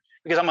hard,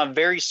 because I'm a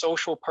very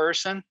social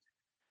person,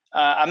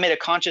 I made a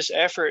conscious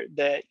effort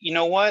that, you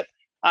know what,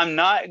 I'm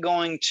not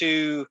going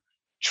to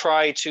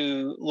try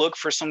to look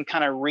for some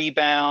kind of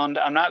rebound.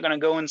 I'm not going to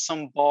go in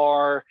some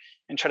bar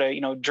and try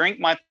to, drink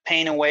my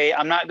pain away.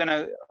 I'm not going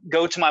to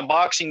go to my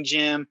boxing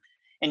gym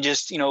and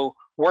just,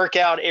 work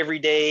out every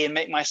day and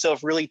make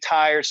myself really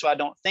tired so I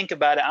don't think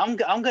about it. I'm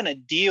going to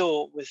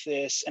deal with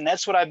this. And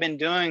that's what I've been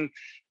doing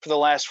for the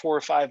last 4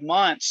 or 5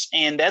 months.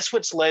 And that's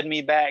what's led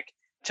me back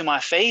to my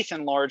faith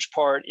in large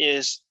part.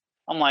 Is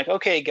I'm like,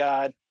 okay,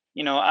 God,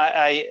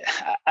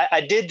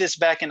 I did this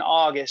back in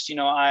August.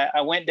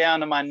 I went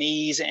down to my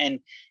knees and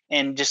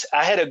just,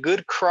 I had a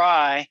good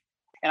cry,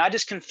 and I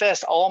just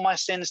confessed all my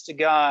sins to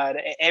God.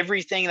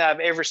 Everything that I've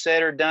ever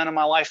said or done in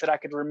my life that I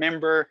could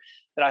remember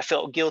that I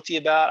felt guilty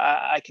about,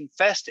 I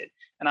confessed it.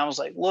 And I was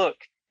like, look,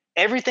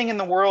 everything in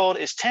the world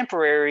is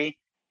temporary.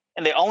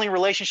 And the only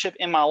relationship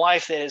in my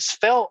life that has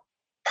felt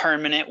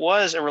permanent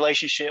was a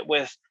relationship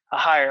with a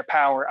higher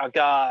power, a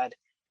God.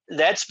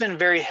 That's been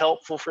very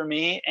helpful for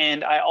me.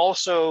 And I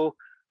also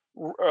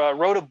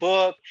wrote a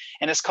book,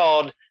 and it's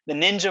called The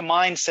Ninja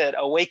Mindset,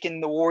 Awaken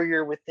the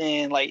Warrior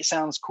Within. Like, it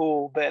sounds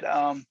cool, but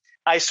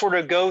I sort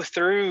of go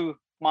through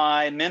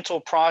my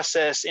mental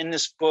process in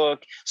this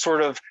book,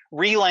 sort of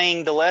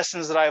relaying the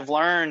lessons that I've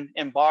learned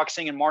in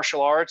boxing and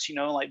martial arts,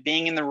 like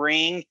being in the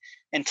ring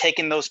and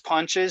taking those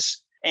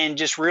punches, and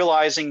just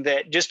realizing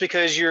that just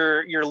because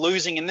you're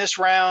losing in this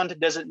round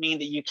doesn't mean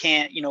that you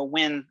can't,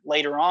 win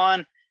later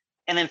on.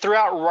 And then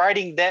throughout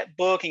writing that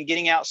book and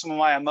getting out some of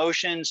my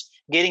emotions,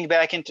 getting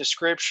back into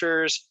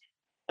scriptures,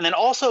 and then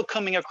also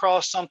coming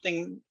across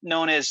something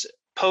known as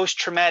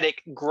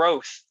post-traumatic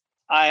growth.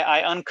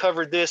 I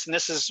uncovered this, and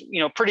this is,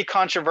 pretty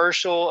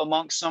controversial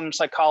amongst some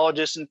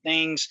psychologists and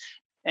things.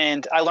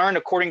 And I learned,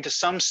 according to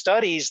some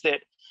studies,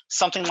 that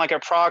something like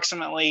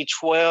approximately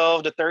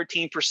 12 to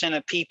 13%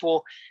 of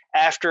people,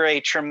 after a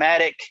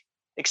traumatic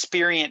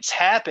experience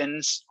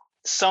happens,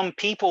 some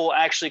people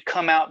actually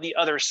come out the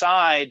other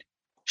side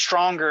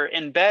stronger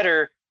and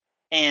better.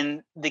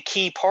 And the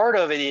key part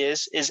of it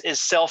is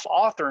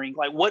self-authoring.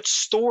 Like, what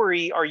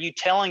story are you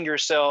telling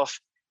yourself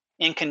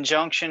in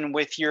conjunction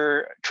with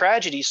your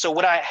tragedy. So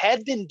what I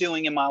had been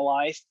doing in my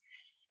life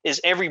is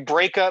every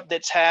breakup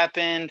that's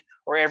happened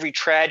or every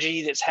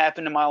tragedy that's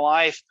happened in my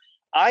life,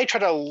 I try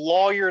to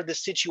lawyer the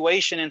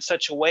situation in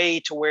such a way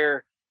to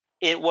where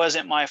it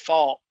wasn't my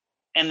fault.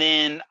 And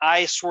then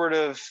I sort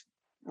of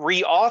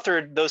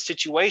reauthored those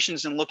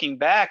situations and looking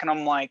back, and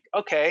I'm like,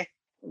 okay,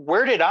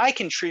 where did I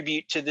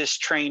contribute to this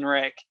train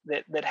wreck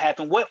that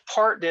happened? What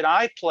part did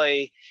I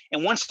play?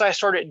 And once I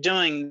started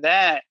doing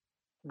that,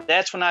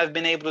 that's when I've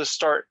been able to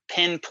start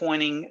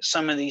pinpointing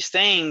some of these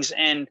things.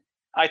 And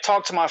I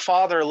talked to my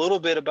father a little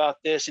bit about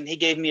this, and he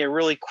gave me a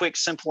really quick,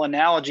 simple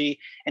analogy.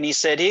 And he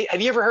said, hey, have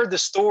you ever heard the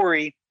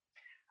story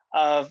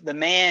of the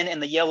man in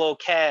the yellow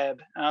cab?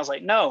 And I was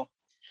like, no.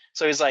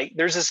 So he's like,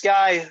 there's this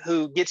guy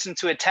who gets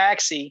into a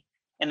taxi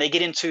and they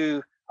get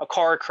into a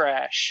car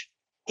crash.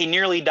 He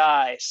nearly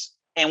dies.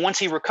 And once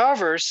he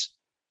recovers,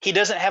 he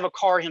doesn't have a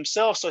car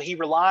himself, so he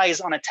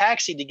relies on a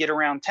taxi to get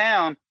around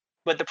town.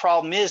 But the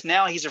problem is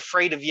now he's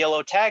afraid of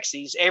yellow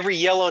taxis. Every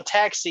yellow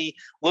taxi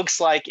looks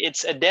like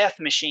it's a death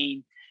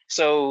machine.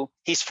 So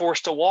he's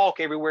forced to walk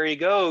everywhere he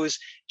goes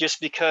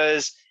just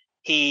because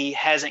he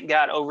hasn't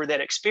got over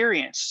that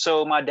experience.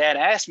 So my dad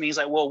asked me, he's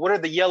like, well, what are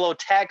the yellow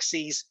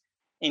taxis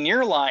in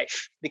your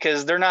life?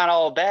 Because they're not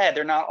all bad.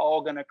 They're not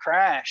all going to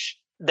crash.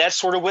 That's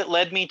sort of what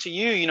led me to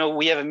you. You know,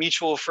 we have a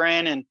mutual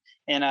friend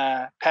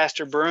and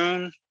Pastor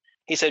Broom.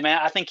 He said, man,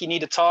 I think you need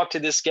to talk to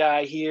this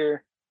guy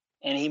here,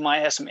 and he might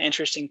have some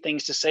interesting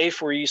things to say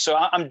for you. So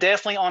I'm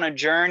definitely on a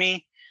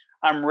journey.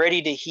 I'm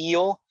ready to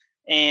heal.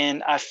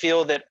 And I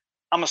feel that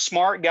I'm a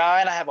smart guy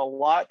and I have a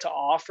lot to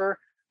offer,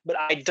 but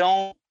I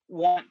don't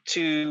want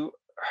to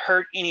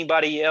hurt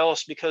anybody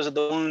else because of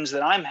the wounds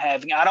that I'm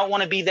having. I don't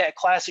want to be that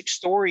classic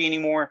story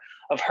anymore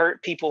of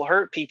hurt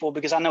people,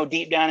 because I know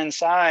deep down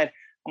inside,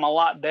 I'm a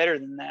lot better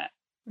than that.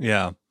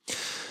 Yeah.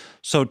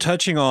 So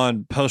touching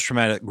on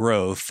post-traumatic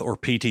growth, or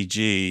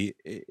PTG,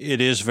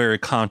 it is very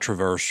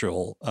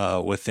controversial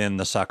within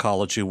the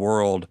psychology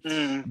world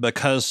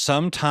because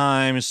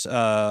sometimes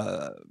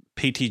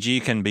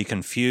PTG can be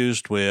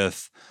confused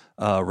with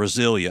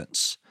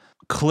resilience.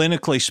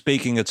 Clinically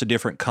speaking, it's a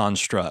different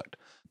construct.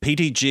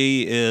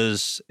 PTG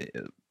is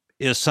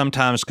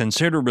sometimes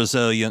considered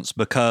resilience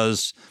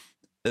because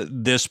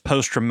this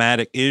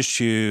post-traumatic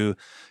issue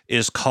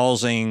is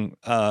causing,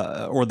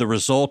 or the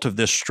result of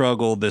this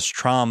struggle, this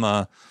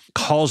trauma,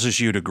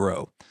 causes you to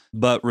grow.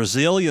 But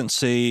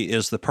resiliency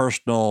is the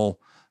personal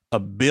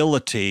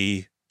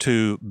ability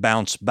to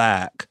bounce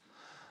back.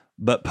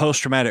 But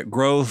post-traumatic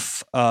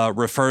growth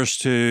refers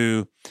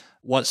to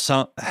what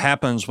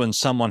happens when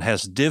someone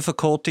has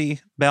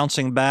difficulty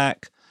bouncing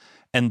back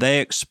and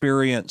they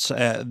experience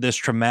this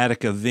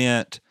traumatic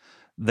event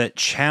that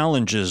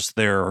challenges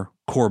their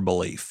core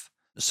belief.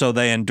 So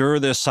they endure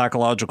this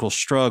psychological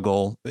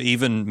struggle,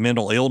 even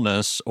mental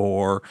illness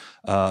or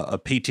a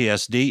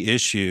PTSD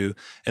issue,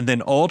 and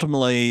then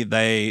ultimately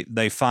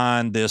they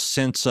find this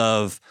sense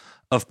of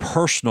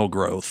personal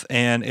growth.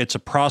 And it's a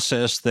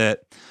process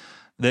that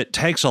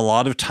takes a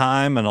lot of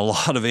time and a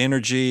lot of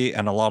energy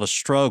and a lot of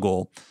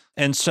struggle.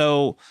 And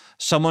so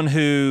someone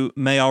who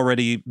may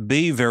already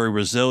be very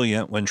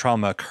resilient when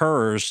trauma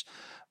occurs,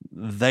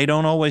 they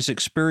don't always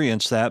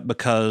experience that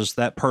because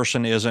that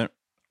person isn't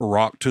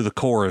rocked to the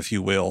core, if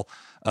you will,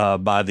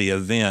 by the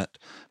event.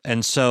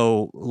 And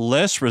so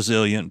less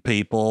resilient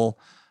people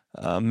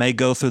may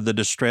go through the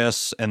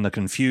distress and the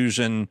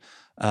confusion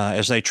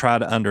as they try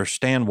to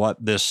understand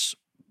what this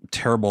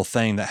terrible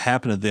thing that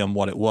happened to them,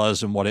 what it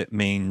was and what it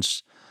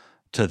means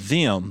to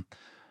them.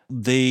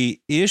 The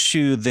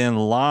issue then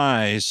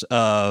lies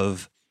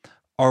of,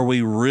 are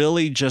we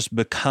really just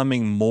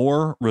becoming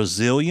more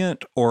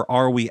resilient, or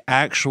are we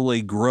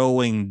actually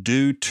growing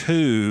due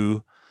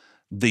to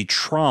the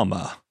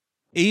trauma?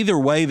 Either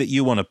way that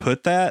you want to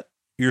put that,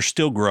 you're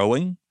still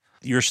growing,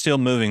 you're still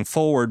moving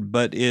forward,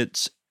 but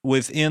it's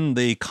within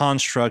the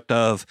construct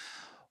of,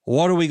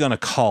 what are we going to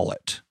call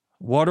it?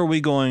 What are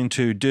we going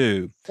to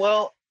do?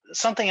 Well,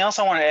 something else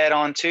I want to add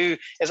on too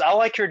is I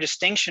like your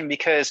distinction,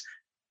 because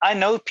I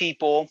know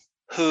people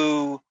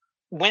who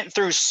went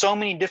through so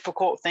many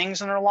difficult things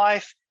in their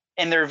life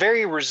and they're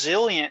very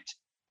resilient,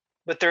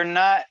 but they're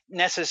not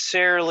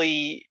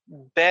necessarily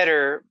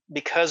better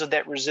because of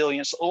that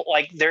resilience.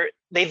 Like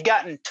they've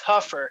gotten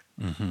tougher,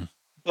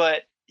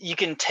 but you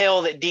can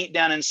tell that deep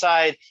down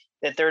inside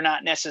that they're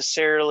not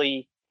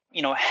necessarily,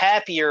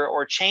 happier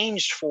or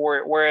changed for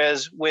it.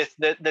 Whereas with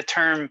the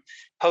term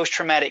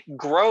post-traumatic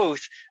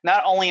growth,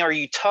 not only are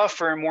you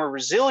tougher and more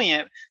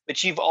resilient,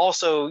 but you've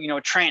also,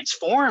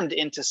 transformed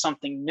into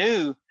something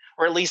new,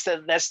 or at least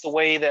that's the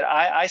way that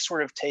I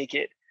sort of take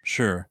it.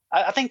 Sure.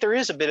 I think there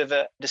is a bit of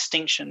a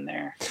distinction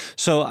there.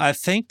 So I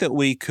think that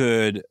we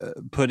could,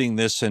 putting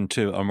this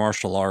into a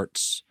martial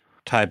arts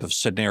type of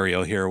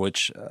scenario here,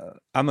 which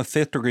I'm a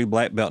 5th degree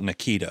black belt in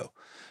Aikido.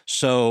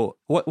 So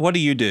what do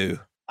you do?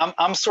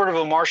 I'm sort of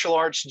a martial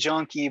arts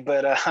junkie,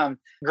 but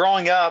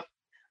growing up,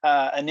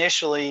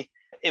 initially,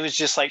 it was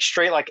just like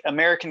straight like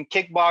American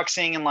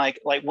kickboxing and like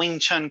Wing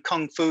Chun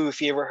Kung Fu,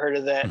 if you ever heard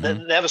of that.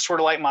 That was sort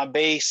of like my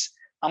base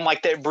I'm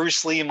like that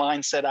Bruce Lee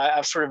mindset.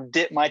 I've sort of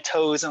dipped my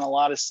toes in a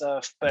lot of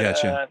stuff, but,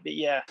 Gotcha. but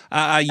yeah.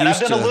 I And I've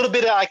used done to a little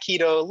bit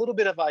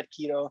of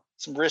Aikido,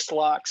 some wrist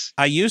locks.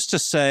 I used to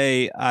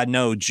say I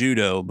know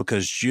judo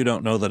because you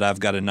don't know that I've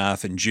got a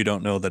knife and you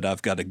don't know that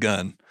I've got a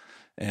gun.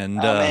 And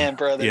Oh man,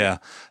 brother. yeah.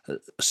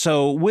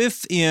 So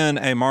within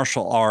a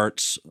martial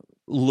arts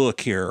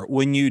look here,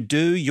 when you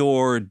do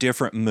your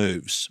different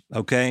moves,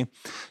 okay,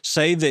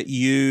 say that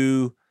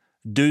you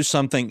do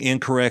something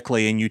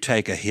incorrectly and you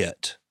take a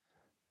hit,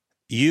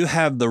 you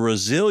have the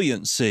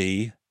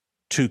resiliency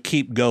to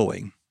keep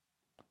going,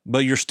 but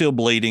you're still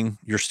bleeding,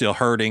 you're still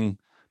hurting,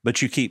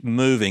 but you keep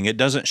moving. It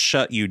doesn't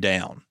shut you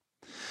down.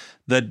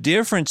 The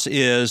difference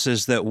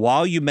is that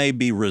while you may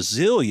be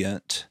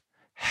resilient,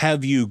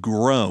 have you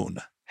grown?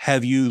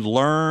 Have you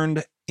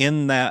learned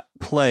in that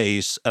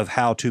place of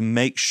how to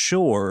make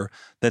sure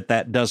that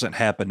that doesn't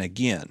happen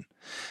again?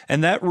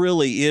 And that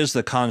really is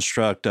the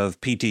construct of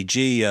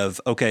PTG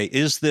of, okay,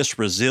 is this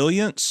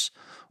resilience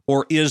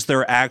or is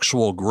there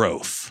actual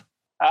growth?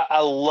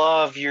 I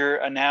love your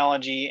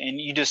analogy, and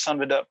you just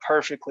summed it up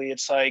perfectly.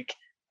 It's like,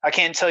 I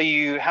can't tell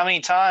you how many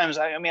times,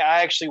 I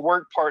actually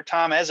work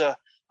part-time as a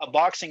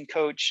boxing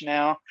coach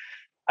now.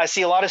 I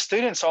see a lot of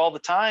students all the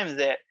time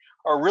that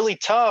are really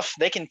tough.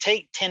 They can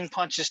take 10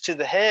 punches to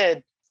the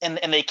head and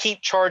they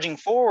keep charging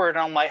forward. And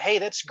I'm like, hey,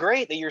 that's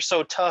great that you're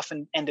so tough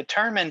and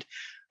determined.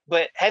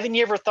 But haven't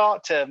you ever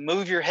thought to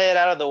move your head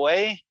out of the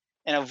way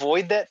and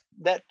avoid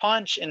that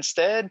punch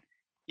instead?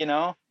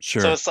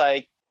 Sure. So it's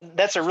like,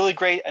 that's a really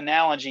great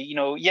analogy.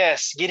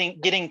 Yes,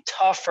 getting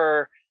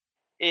tougher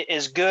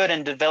is good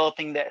and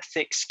developing that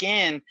thick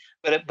skin,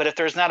 but if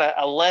there's not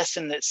a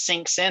lesson that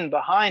sinks in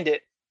behind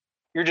it,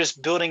 you're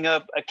just building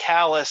up a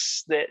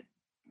callus that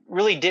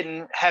really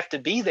didn't have to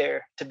be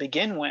there to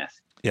begin with.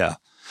 Yeah.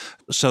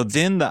 So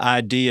then the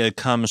idea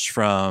comes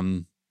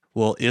from,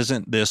 well,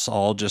 isn't this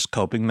all just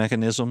coping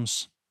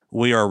mechanisms?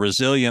 We are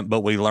resilient,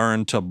 but we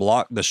learn to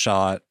block the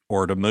shot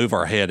or to move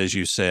our head, as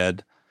you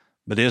said.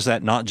 But is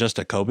that not just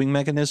a coping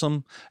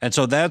mechanism? And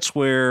so that's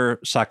where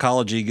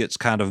psychology gets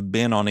kind of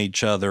bent on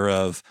each other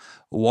of,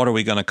 what are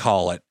we going to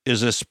call it?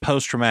 Is this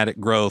post-traumatic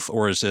growth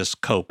or is this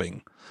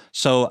coping?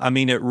 So,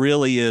 it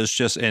really is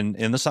just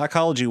in the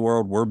psychology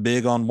world, we're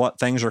big on what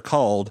things are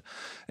called,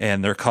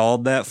 and they're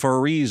called that for a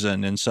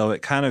reason. And so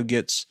it kind of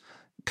gets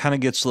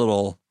a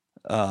little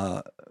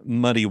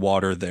muddy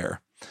water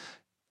there.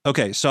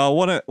 Okay,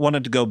 so I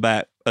wanted to go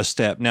back a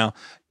step. Now,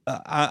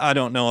 I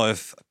don't know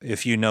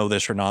if you know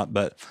this or not,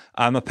 but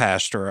I'm a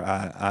pastor.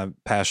 I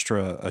pastor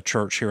a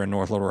church here in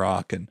North Little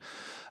Rock, and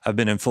I've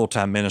been in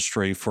full-time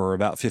ministry for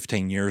about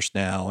 15 years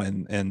now,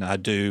 and I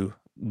do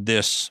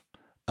this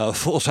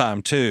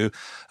full-time too,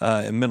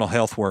 in mental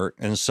health work.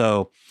 And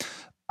so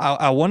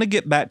I want to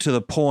get back to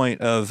the point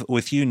of,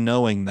 with you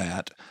knowing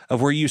that,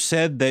 of where you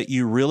said that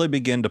you really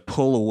begin to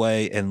pull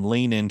away and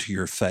lean into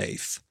your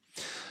faith.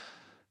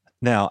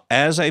 Now,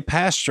 as a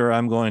pastor,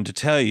 I'm going to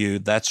tell you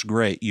that's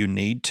great. You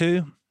need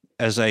to.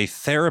 As a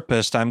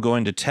therapist, I'm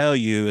going to tell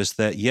you is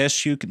that,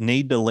 yes, you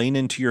need to lean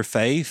into your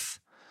faith,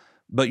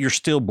 but you're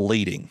still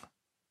bleeding.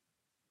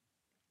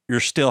 You're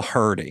still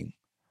hurting.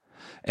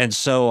 And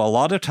so a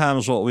lot of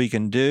times what we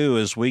can do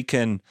is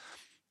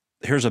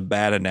here's a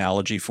bad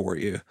analogy for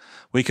you.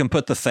 We can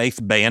put the faith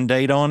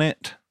Band-Aid on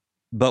it,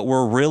 but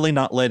we're really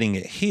not letting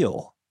it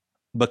heal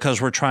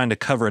because we're trying to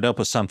cover it up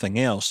with something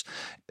else.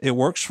 It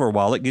works for a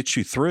while. It gets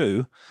you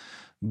through.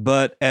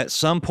 But at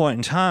some point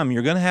in time,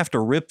 you're going to have to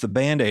rip the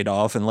Band-Aid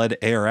off and let it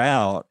air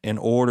out in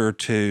order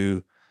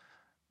to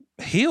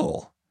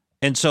heal.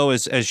 And so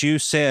as you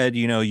said,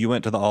 you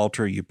went to the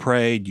altar, you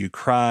prayed, you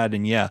cried,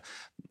 and yeah,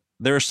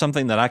 there's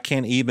something that I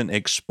can't even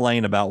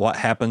explain about what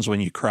happens when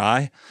you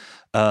cry.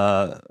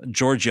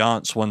 George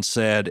Yonts once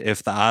said,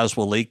 if the eyes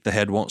will leak, the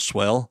head won't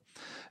swell.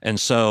 And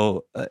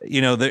so,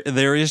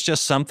 there is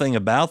just something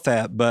about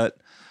that, but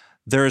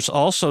there's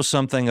also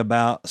something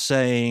about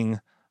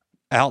saying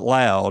out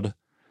loud,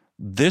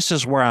 this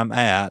is where I'm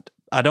at.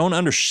 I don't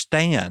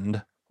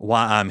understand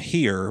why I'm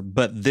here,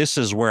 but this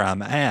is where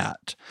I'm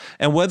at.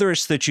 And whether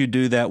it's that you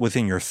do that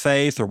within your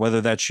faith, or whether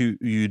that's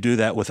you do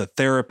that with a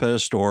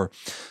therapist or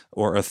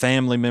a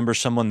family member,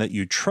 someone that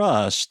you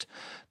trust,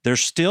 there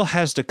still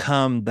has to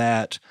come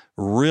that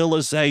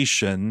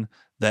realization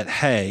that,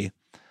 hey,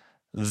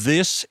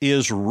 this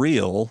is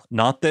real,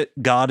 not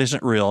that God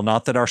isn't real,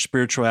 not that our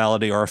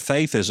spirituality or our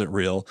faith isn't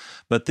real,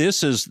 but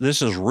this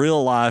is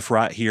real life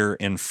right here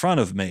in front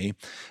of me,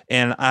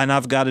 and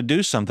I've got to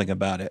do something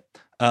about it.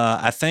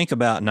 I think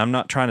about, and I'm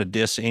not trying to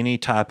diss any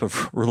type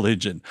of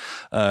religion,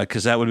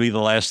 because that would be the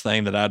last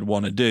thing that I'd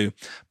want to do.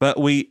 But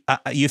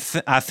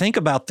I think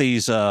about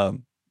these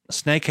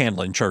snake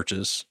handling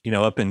churches,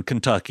 up in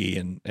Kentucky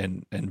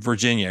and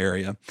Virginia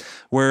area,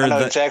 where I know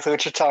exactly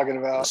what you're talking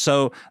about.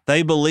 So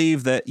they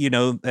believe that,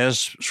 as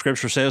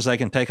Scripture says, they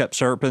can take up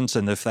serpents,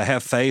 and if they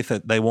have faith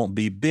that they won't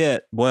be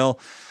bit. Well,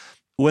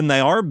 when they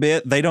are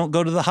bit, they don't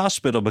go to the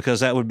hospital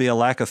because that would be a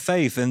lack of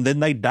faith, and then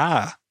they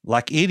die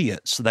like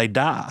idiots. They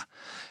die.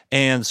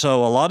 And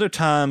so a lot of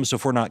times,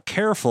 if we're not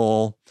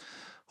careful,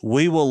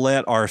 we will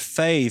let our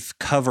faith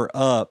cover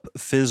up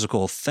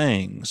physical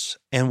things.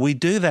 And we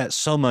do that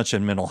so much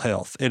in mental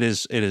health. It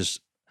is,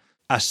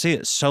 I see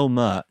it so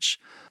much.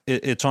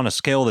 It's on a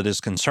scale that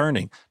is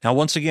concerning. Now,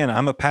 once again,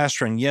 I'm a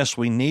pastor, and yes,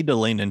 we need to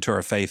lean into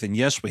our faith, and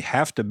yes, we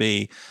have to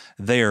be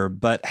there.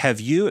 But have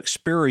you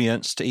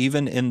experienced,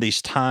 even in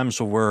these times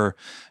where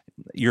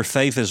your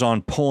faith is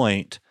on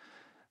point,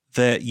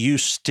 that you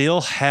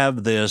still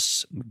have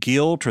this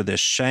guilt or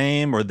this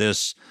shame or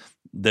this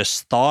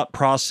thought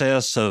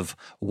process of,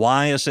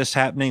 why is this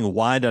happening?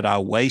 Why did I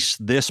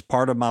waste this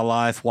part of my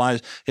life? Why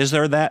is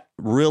there that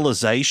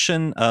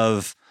realization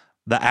of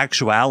the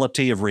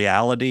actuality of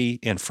reality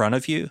in front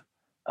of you?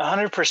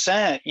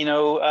 100%.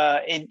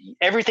 In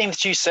everything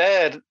that you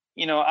said,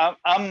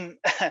 I'm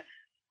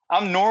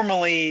I'm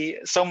normally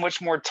so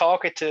much more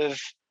talkative,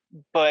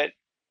 but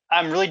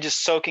I'm really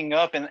just soaking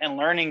up and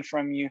learning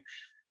from you.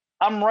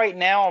 I'm right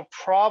now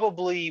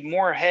probably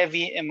more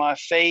heavy in my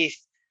faith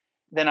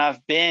than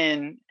I've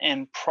been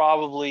in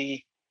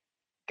probably,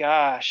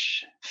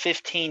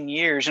 15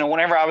 years.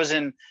 Whenever I was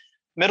in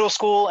middle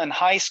school and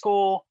high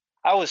school,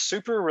 I was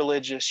super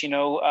religious.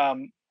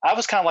 I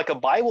was kind of like a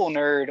Bible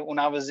nerd when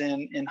I was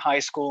in high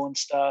school and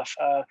stuff.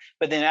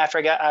 But then after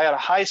I got out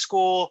of high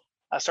school,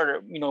 I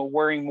started,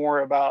 worrying more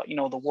about,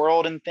 the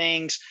world and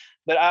things.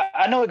 But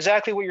I know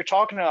exactly what you're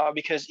talking about,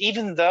 because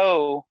even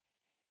though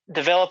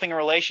developing a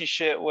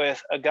relationship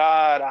with a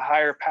God, a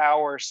higher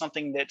power,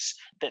 something that's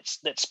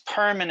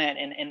permanent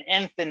and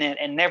infinite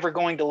and never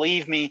going to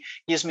leave me,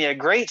 gives me a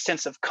great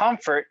sense of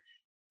comfort.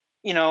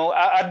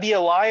 I'd be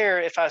a liar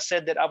if I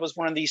said that I was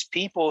one of these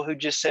people who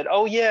just said,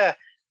 oh yeah,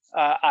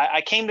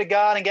 I came to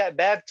God and got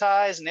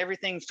baptized and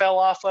everything fell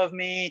off of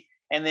me,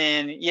 and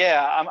then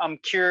I'm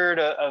cured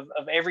of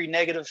every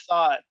negative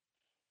thought.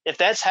 If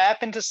that's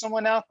happened to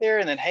someone out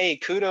there, then hey,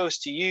 kudos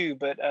to you.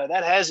 But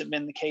that hasn't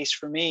been the case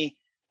for me.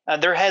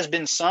 There has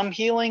been some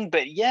healing,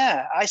 but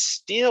I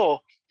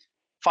still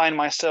find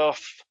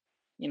myself,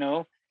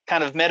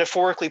 kind of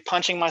metaphorically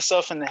punching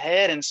myself in the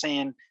head and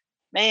saying,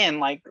 man,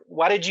 like,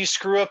 why did you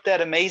screw up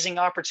that amazing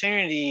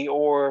opportunity?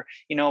 Or,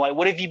 like,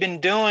 what have you been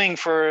doing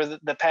for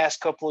the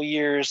past couple of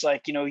years?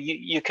 Like,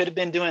 you could have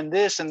been doing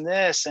this and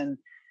this. And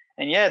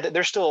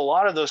there's still a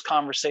lot of those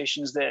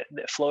conversations that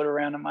float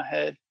around in my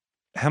head.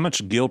 How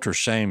much guilt or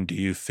shame do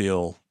you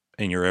feel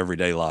in your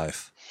everyday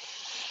life?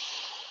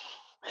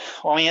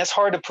 Well, I mean, it's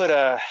hard to put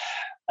a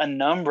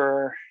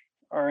number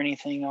or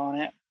anything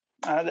on it.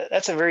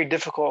 That's a very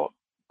difficult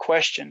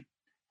question.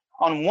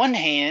 On one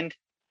hand,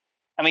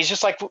 I mean, it's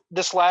just like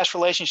this last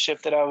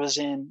relationship that I was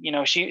in.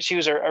 She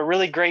was a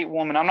really great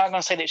woman. I'm not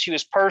going to say that she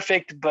was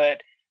perfect, but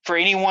for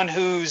anyone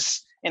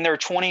who's in their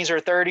 20s or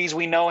 30s,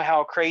 we know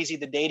how crazy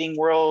the dating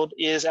world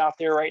is out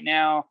there right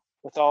now,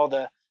 with all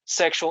the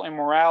sexual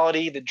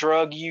immorality, the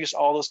drug use,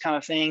 all those kind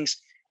of things.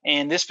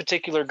 And this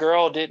particular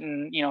girl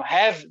didn't,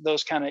 have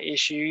those kind of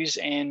issues.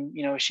 And,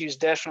 she was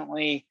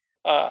definitely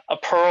a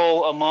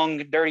pearl among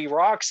dirty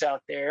rocks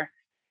out there.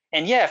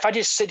 And if I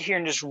just sit here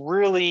and just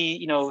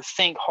really,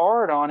 think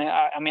hard on it,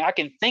 I mean, I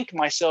can think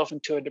myself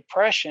into a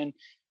depression,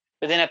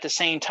 but then at the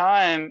same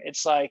time,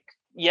 it's like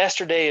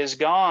yesterday is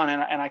gone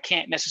and I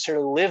can't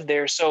necessarily live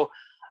there. So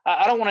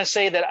I don't want to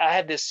say that I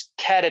had this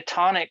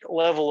catatonic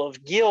level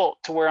of guilt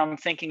to where I'm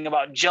thinking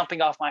about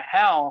jumping off my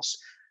house.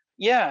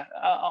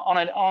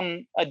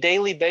 On a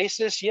daily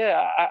basis,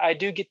 I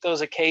do get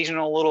those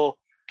occasional little,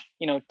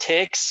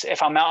 ticks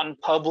if I'm out in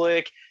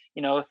public.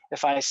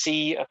 If I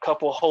see a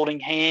couple holding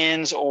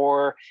hands,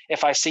 or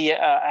if I see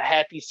a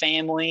happy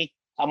family,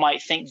 I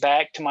might think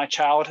back to my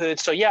childhood.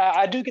 So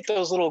I do get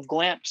those little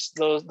glimpses,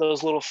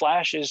 those little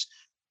flashes.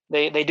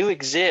 They do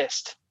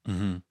exist.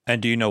 Mm-hmm.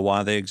 And do you know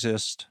why they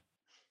exist?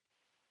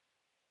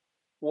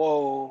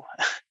 Whoa.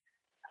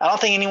 I don't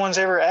think anyone's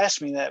ever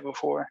asked me that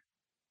before.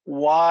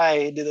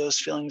 Why do those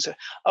feelings?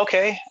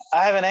 Okay,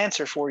 I have an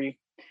answer for you.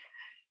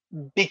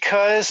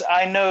 Because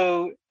I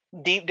know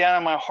deep down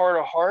in my heart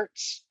of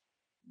hearts,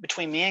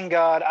 between me and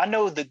God, I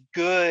know the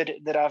good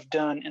that I've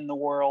done in the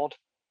world.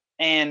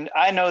 And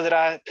I know that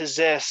I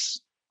possess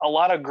a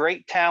lot of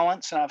great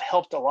talents and I've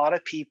helped a lot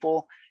of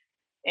people.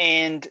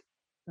 And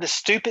the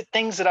stupid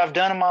things that I've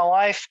done in my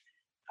life,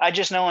 I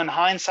just know in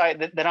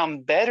hindsight that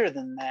I'm better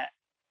than that.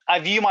 I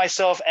view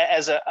myself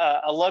as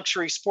a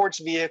luxury sports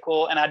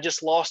vehicle, and I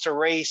just lost a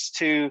race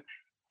to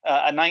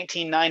a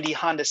 1990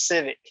 Honda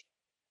Civic.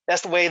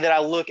 That's the way that I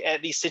look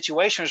at these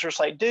situations. Where it's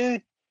like,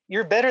 dude,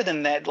 you're better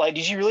than that. Like,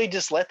 did you really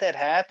just let that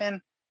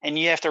happen? And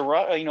you have to,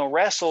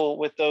 wrestle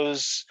with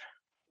those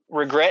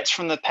regrets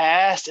from the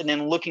past, and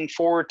then looking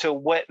forward to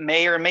what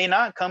may or may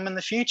not come in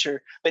the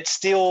future, but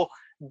still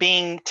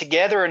being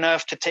together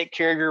enough to take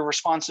care of your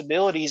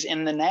responsibilities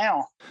in the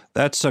now.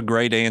 That's a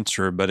great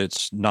answer, but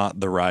it's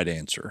not the right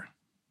answer.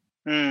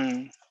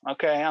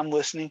 Okay, I'm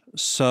listening.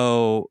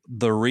 So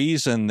the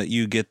reason that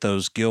you get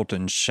those guilt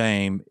and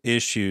shame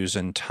issues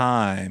and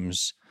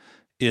times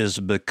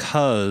is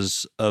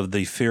because of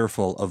the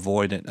fearful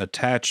avoidant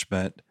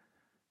attachment,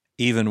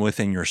 even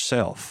within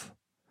yourself.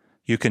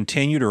 You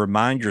continue to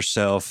remind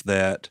yourself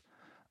that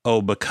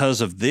oh,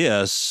 because of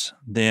this,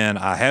 then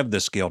I have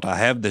this guilt, I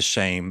have this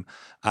shame,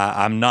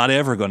 I'm not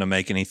ever going to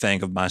make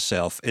anything of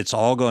myself. It's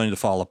all going to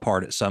fall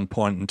apart at some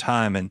point in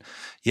time. And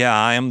yeah,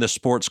 I am the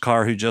sports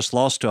car who just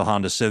lost to a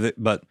Honda Civic,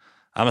 but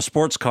I'm a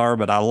sports car,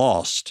 but I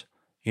lost.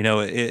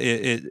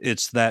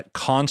 It's that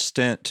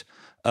constant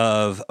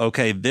of,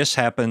 okay, this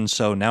happened,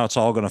 so now it's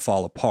all going to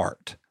fall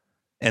apart.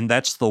 And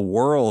that's the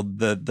world,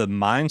 the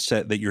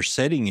mindset that you're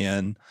sitting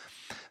in.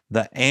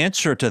 The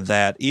answer to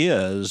that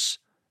is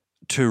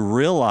to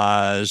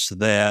realize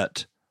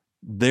that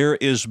there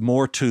is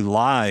more to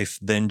life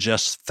than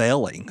just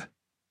failing.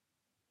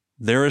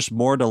 There is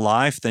more to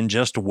life than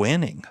just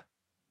winning.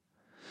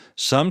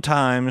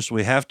 Sometimes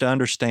we have to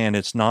understand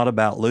it's not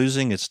about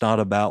losing, it's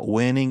not about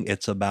winning,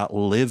 it's about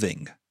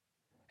living.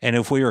 And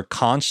if we are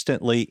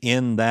constantly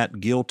in that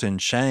guilt and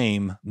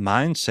shame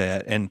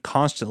mindset and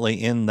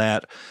constantly in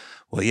that,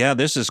 well, yeah,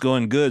 this is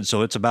going good,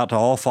 so it's about to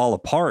all fall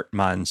apart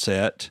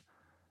mindset,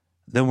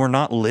 then we're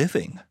not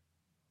living.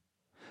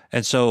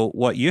 And so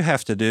what you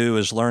have to do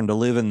is learn to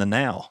live in the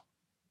now.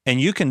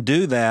 And you can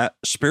do that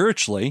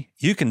spiritually.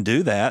 You can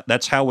do that.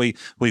 That's how we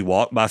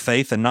walk by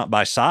faith and not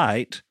by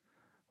sight.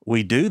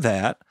 We do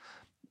that.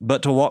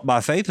 But to walk by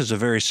faith is a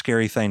very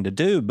scary thing to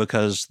do,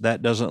 because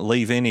that doesn't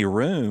leave any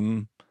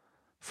room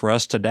for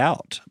us to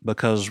doubt,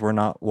 because we're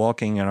not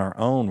walking in our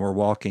own, we're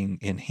walking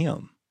in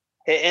Him.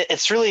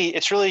 It's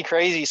really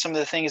crazy. Some of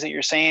the things that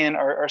you're saying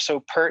are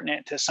so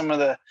pertinent to some of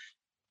the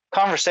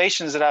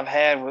conversations that I've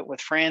had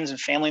with friends and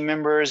family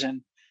members,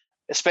 and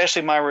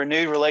especially my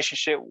renewed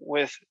relationship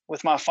with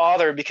my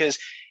father, because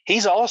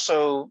he's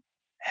also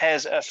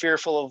has a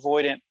fearful,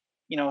 avoidant,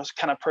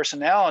 kind of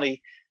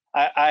personality.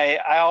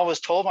 I always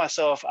told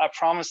myself, I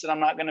promised that I'm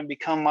not going to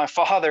become my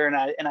father,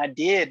 and I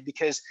did,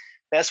 because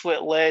that's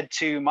what led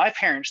to my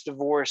parents'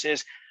 divorce.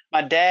 Is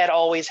my dad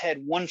always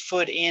had one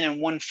foot in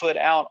and one foot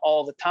out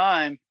all the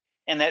time,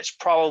 and that's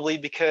probably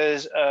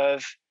because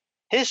of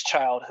his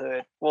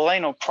childhood.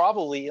 Well,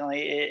 probably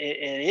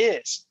it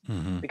is,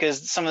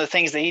 because some of the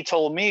things that he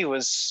told me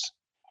was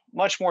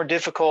much more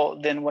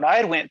difficult than what I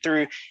had went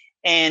through.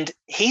 And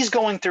he's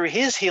going through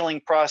his healing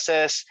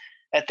process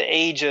at the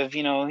age of,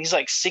 he's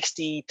like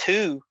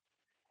 62.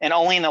 And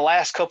only in the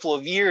last couple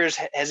of years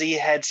has he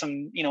had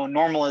some,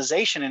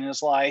 normalization in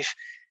his life.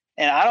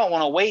 And I don't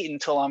want to wait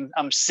until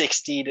I'm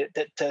 60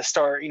 to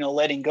start,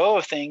 letting go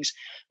of things.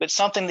 But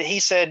something that he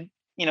said,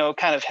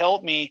 kind of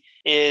helped me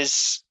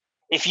is,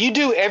 if you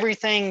do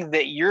everything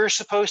that you're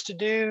supposed to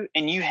do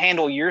and you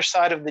handle your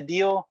side of the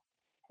deal,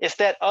 if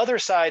that other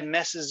side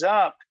messes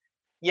up,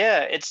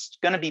 yeah, it's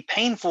going to be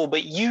painful,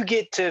 but you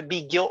get to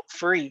be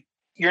guilt-free.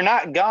 You're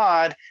not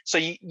God, so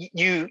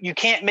you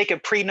can't make a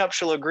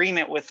prenuptial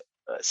agreement with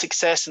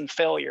success and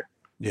failure.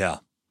 Yeah.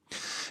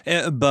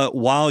 But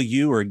while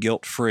you are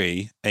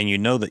guilt-free and you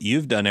know that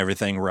you've done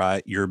everything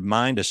right, your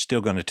mind is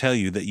still going to tell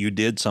you that you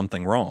did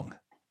something wrong.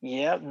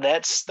 Yeah,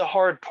 that's the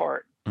hard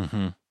part.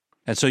 Mm-hmm.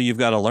 And so you've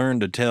got to learn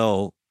to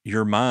tell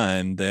your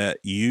mind that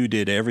you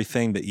did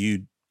everything that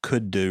you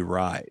could do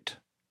right.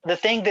 The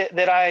thing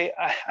that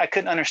I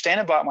couldn't understand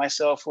about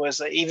myself was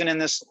that even in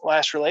this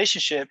last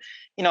relationship,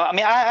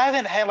 I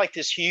haven't had like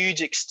this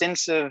huge,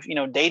 extensive,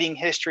 dating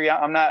history.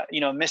 I'm not,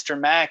 Mr.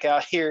 Mac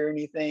out here or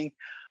anything.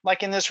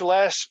 Like in this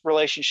last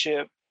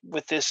relationship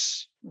with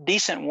this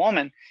decent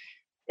woman,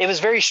 it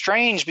was very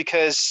strange,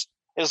 because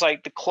it was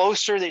like the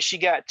closer that she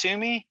got to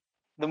me,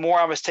 the more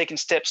I was taking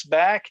steps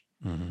back.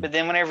 Mm-hmm. But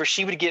then whenever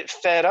she would get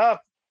fed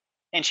up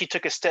and she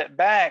took a step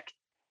back,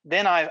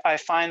 then I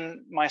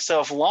find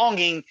myself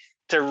longing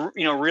to,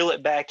 reel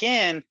it back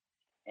in.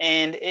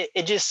 And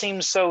it just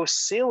seems so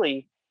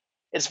silly.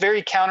 It's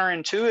very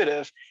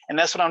counterintuitive. And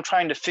that's what I'm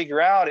trying to figure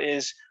out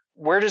is,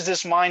 where does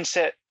this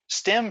mindset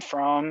stem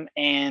from?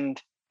 And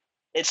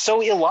it's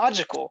so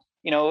illogical.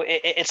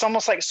 It's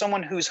almost like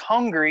someone who's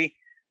hungry,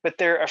 but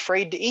they're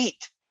afraid to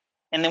eat.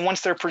 And then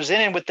once they're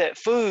presented with that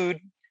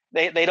food,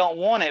 they don't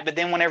want it. But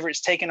then whenever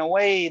it's taken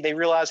away, they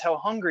realize how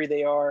hungry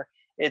they are.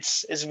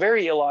 It's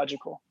very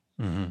illogical.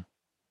 Mm-hmm.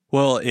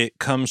 Well, it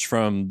comes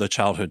from the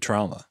childhood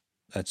trauma.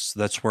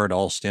 That's where it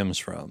all stems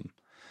from.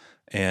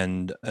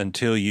 And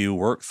until you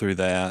work through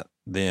that,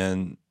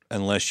 then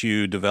unless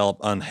you develop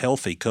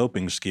unhealthy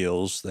coping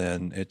skills,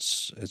 then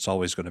it's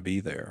always going to be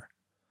there.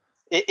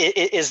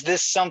 Is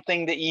this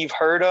something that you've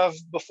heard of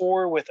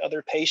before with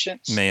other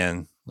patients?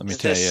 Man, let me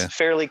tell you. Is this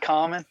fairly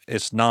common?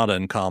 It's not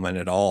uncommon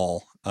at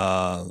all.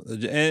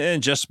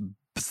 And just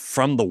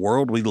from the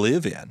world we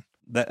live in,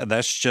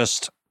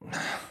 that's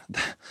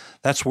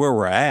where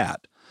we're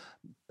at.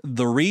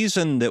 The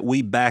reason that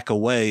we back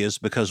away is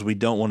because we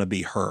don't want to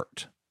be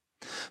hurt.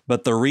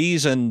 But the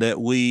reason that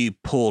we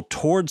pull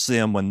towards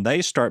them when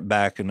they start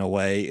backing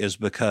away is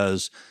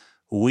because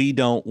we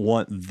don't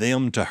want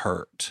them to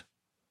hurt.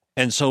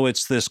 And so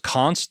it's this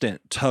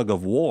constant tug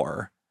of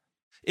war.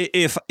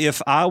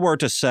 If I were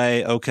to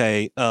say,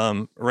 okay,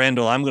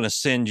 Randall, I'm going to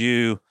send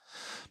you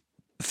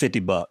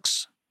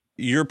 $50,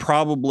 you're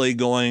probably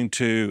going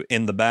to,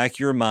 in the back of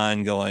your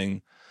mind,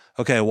 going,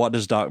 okay, what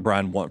does Doc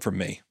Brian want from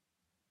me?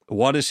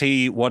 What is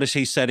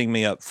he setting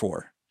me up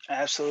for?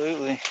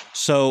 Absolutely.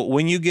 So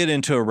when you get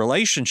into a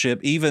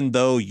relationship, even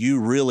though you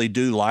really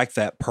do like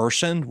that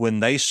person, when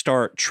they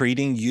start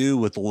treating you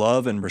with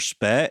love and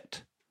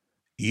respect,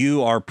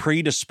 you are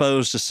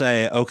predisposed to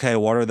say, okay,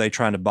 what are they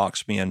trying to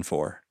box me in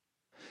for?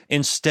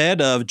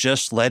 Instead of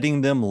just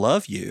letting them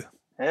love you.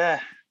 Yeah.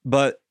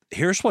 But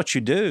here's what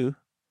you do.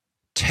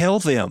 Tell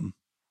them,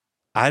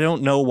 I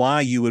don't know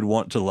why you would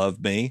want to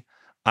love me.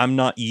 I'm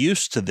not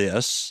used to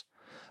this.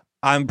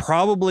 I'm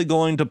probably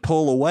going to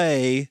pull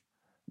away,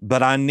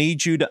 but I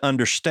need you to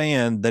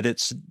understand that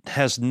it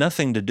has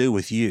nothing to do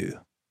with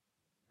you.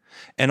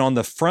 And on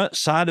the front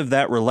side of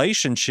that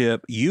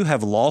relationship, you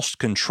have lost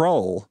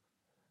control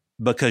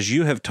because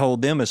you have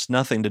told them it's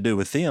nothing to do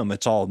with them.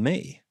 It's all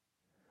me.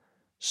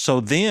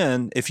 So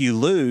then if you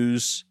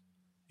lose,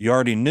 you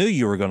already knew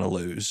you were going to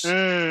lose.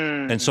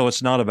 And so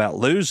it's not about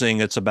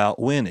losing, it's about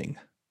winning.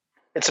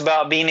 It's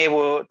about being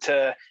able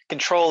to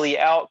control the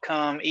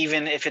outcome,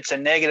 even if it's a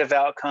negative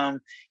outcome.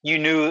 You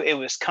knew it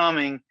was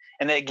coming,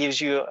 and that gives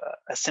you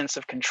a sense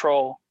of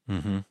control.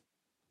 Mm-hmm.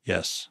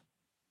 Yes.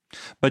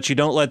 But you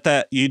don't let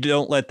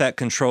that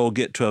control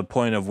get to a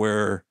point of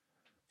where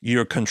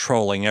you're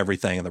controlling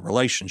everything in the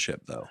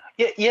relationship, though.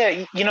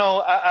 Yeah.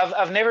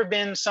 I've never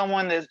been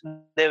someone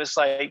that was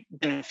like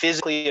been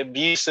physically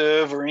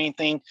abusive or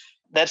anything.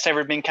 That's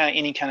never been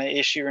any kind of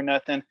issue or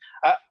nothing.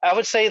 I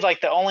would say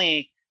like the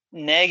only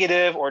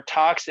negative or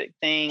toxic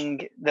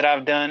thing that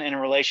I've done in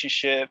a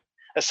relationship,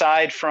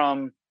 aside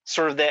from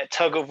sort of that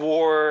tug of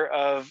war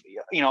of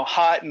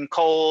hot and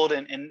cold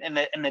and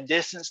the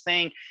distance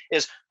thing,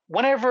 is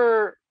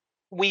whenever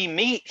we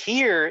meet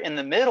here in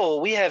the middle,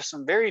 we have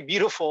some very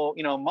beautiful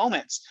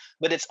moments,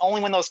 but it's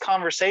only when those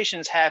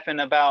conversations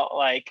happen about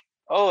like,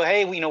 oh,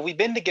 hey, we've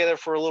been together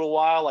for a little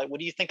while, like, what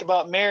do you think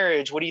about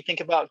marriage, what do you think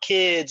about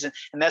kids,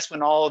 and that's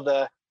when all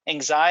the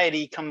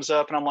anxiety comes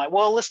up, and I'm like,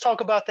 well, let's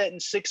talk about that in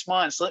 6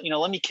 months. Let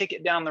me kick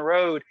it down the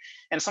road.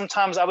 And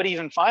sometimes I would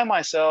even find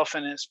myself,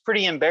 and it's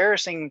pretty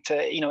embarrassing to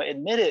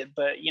admit it,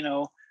 but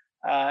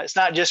it's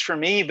not just for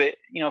me, but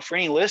for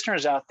any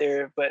listeners out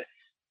there. But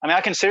I mean,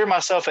 I consider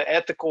myself an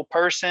ethical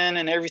person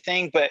and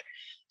everything, but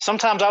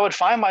sometimes I would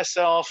find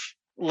myself,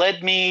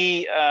 let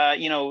me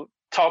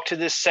talk to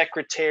this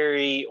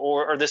secretary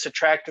or this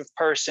attractive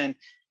person,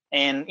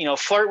 and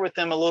flirt with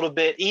them a little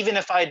bit, even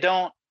if I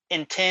don't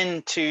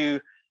intend to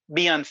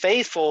be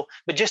unfaithful,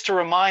 but just to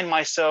remind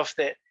myself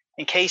that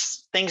in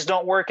case things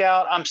don't work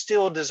out, I'm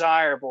still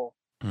desirable.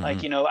 Mm-hmm.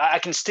 Like, I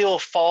can still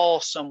fall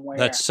somewhere.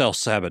 That's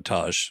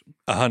self-sabotage,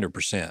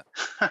 100%.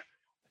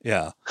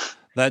 Yeah.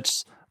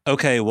 That's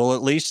okay. Well,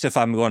 at least if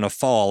I'm going to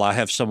fall, I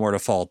have somewhere to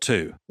fall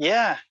to.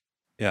 Yeah.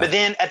 But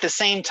then at the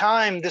same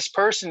time, this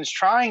person's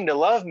trying to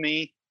love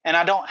me, and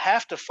I don't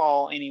have to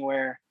fall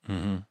anywhere.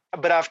 Mm-hmm.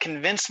 But I've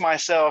convinced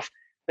myself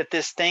that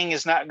this thing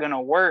is not going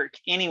to work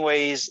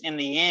anyways in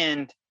the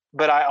end,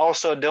 but I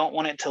also don't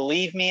want it to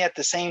leave me at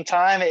the same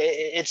time.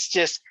 It's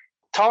just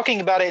talking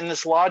about it in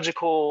this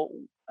logical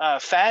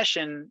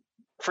fashion.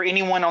 For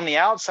anyone on the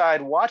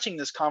outside watching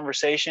this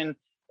conversation,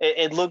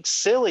 it looks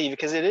silly,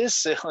 because it is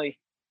silly.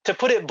 To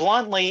put it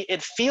bluntly,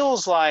 it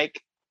feels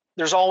like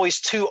there's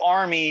always two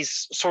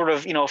armies sort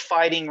of,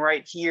 fighting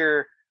right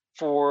here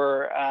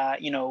for, are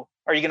you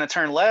going to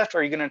turn left?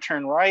 Or are you going to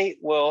turn right?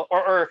 Well,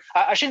 or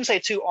I shouldn't say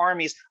two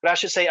armies, but I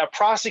should say a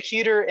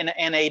prosecutor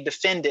and a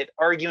defendant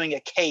arguing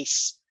a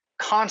case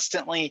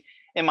constantly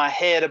in my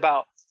head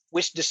about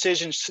which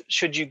decision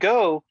should you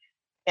go.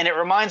 And it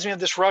reminds me of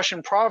this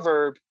Russian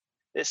proverb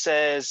that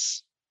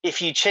says,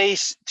 if you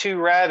chase two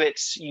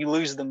rabbits, you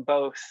lose them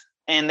both.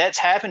 And that's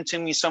happened to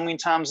me so many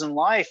times in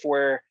life,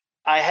 where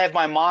I have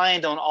my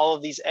mind on all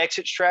of these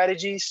exit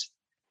strategies,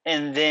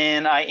 and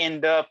then I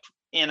end up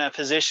in a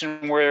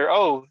position where,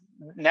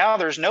 now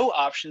there's no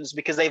options,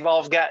 because they've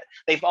all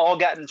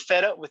gotten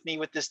fed up with me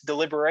with this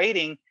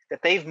deliberating,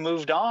 that they've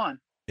moved on.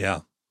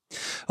 Yeah.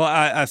 Well,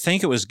 I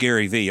think it was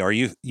Gary Vee.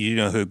 You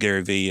know who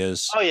Gary Vee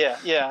is? Oh yeah.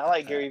 I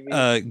like Gary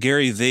Vee.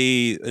 Gary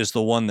Vee is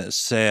the one that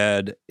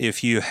said,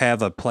 if you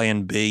have a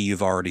plan B,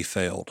 you've already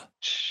failed.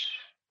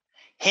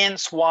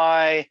 Hence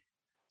why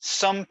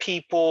some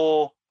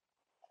people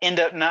end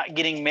up not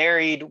getting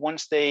married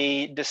once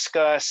they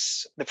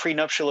discuss the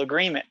prenuptial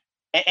agreement.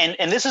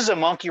 And this is a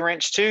monkey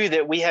wrench too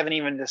that we haven't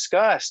even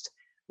discussed,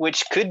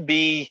 which could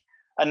be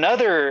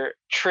another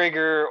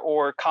trigger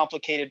or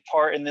complicated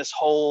part in this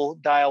whole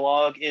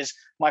dialogue, is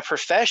my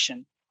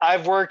profession.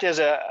 I've worked as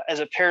a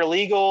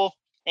paralegal,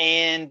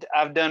 and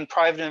I've done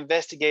private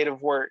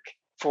investigative work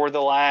for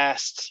the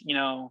last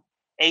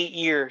 8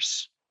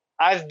 years.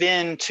 I've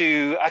been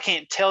to, I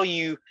can't tell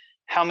you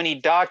how many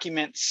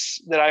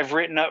documents that I've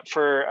written up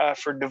for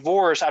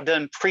divorce. I've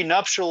done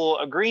prenuptial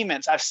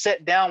agreements. I've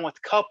sat down with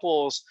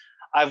couples.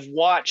 I've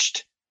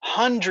watched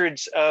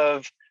hundreds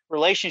of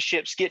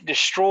relationships get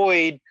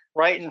destroyed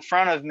right in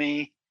front of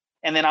me,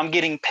 and then I'm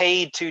getting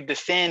paid to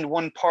defend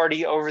one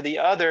party over the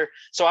other.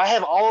 So I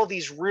have all of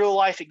these real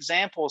life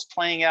examples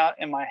playing out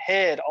in my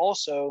head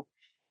also.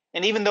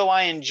 And even though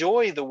I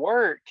enjoy the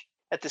work,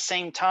 at the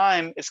same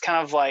time, it's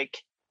kind of like,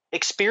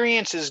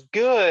 experience is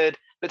good,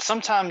 but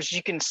sometimes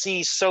you can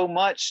see so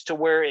much to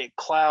where it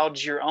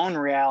clouds your own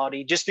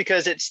reality. Just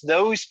because it's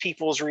those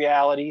people's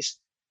realities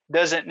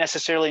doesn't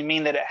necessarily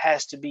mean that it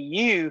has to be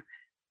you.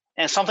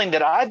 And something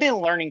that I've been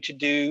learning to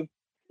do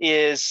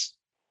is,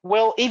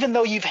 well, even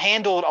though you've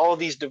handled all of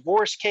these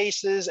divorce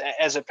cases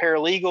as a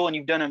paralegal and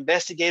you've done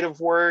investigative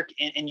work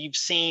and you've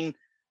seen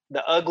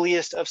the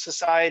ugliest of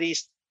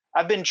societies,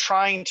 I've been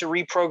trying to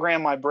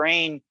reprogram my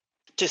brain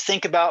to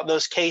think about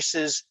those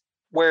cases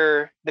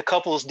where the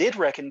couples did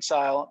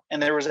reconcile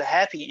and there was a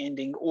happy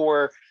ending,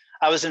 or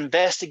I was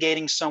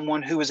investigating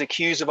someone who was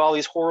accused of all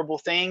these horrible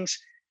things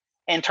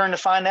and turned to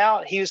find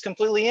out he was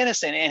completely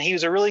innocent and he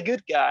was a really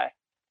good guy.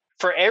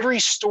 For every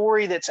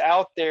story that's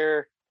out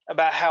there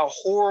about how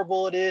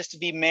horrible it is to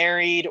be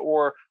married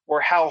or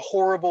how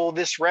horrible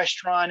this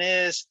restaurant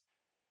is,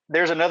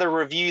 there's another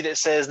review that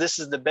says this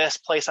is the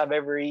best place I've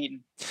ever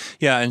eaten.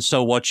 Yeah, and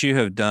so what you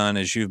have done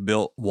is you've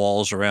built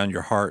walls around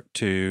your heart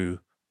to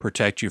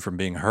protect you from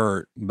being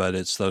hurt, but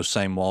it's those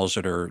same walls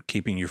that are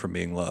keeping you from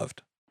being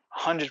loved.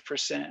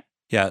 100%.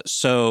 Yeah,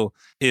 so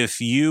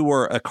if you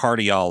were a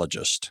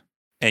cardiologist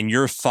and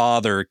your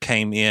father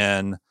came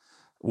in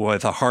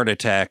with a heart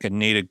attack and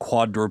needed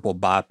quadruple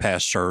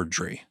bypass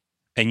surgery,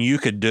 and you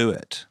could do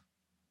it,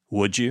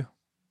 would you?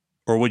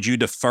 Or would you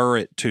defer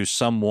it to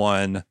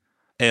someone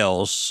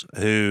else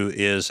who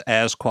is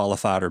as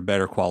qualified or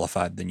better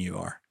qualified than you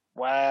are?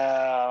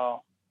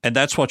 Wow. And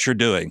that's what you're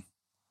doing.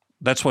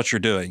 That's what you're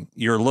doing.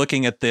 You're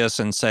looking at this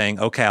and saying,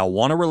 okay, I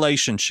want a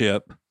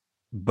relationship,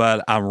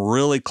 but I'm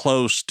really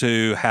close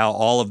to how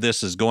all of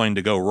this is going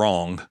to go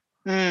wrong.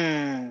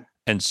 And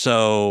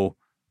so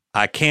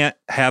I can't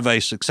have a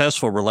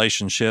successful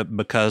relationship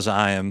because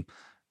I am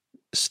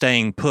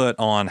staying put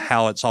on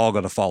how it's all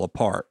going to fall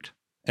apart.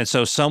 And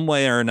so some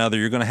way or another,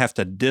 you're going to have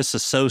to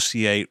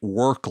disassociate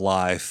work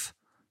life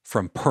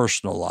from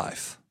personal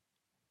life.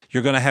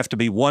 You're going to have to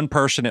be one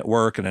person at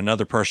work and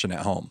another person at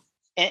home.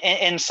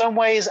 In some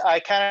ways, I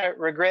kind of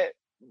regret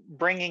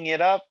bringing it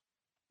up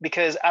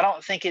because I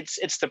don't think it's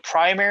the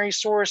primary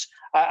source.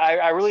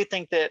 I really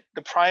think that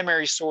the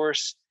primary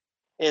source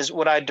is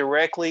what I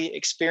directly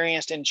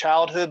experienced in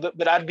childhood,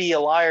 but I'd be a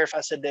liar if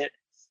I said that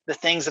the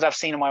things that I've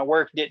seen in my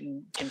work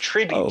didn't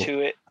contribute to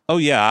it. Oh,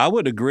 yeah, I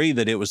would agree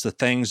that it was the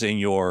things in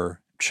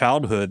your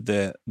childhood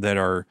that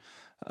are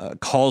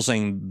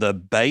causing the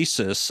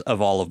basis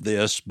of all of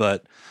this,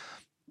 but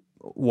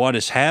what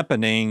is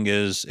happening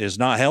is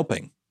not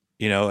helping.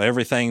 You know,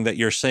 everything that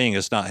you're seeing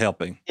is not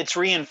helping. It's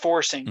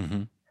reinforcing.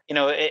 Mm-hmm. You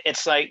know,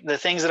 it's like the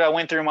things that I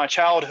went through in my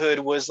childhood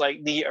was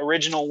like the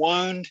original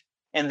wound,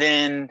 and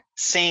then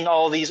seeing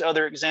all these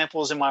other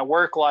examples in my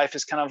work life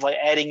is kind of like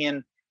adding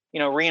in, you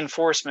know,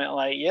 reinforcement,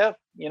 like, yep,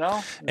 you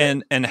know.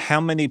 And how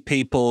many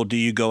people do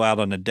you go out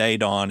on a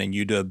date on and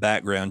you do a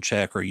background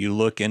check or you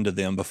look into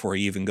them before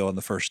you even go on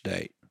the first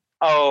date?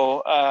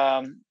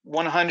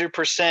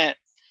 100%.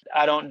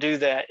 I don't do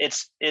that.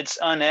 It's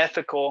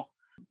unethical.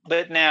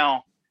 But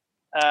now,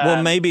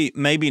 well,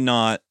 maybe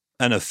not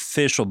an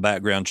official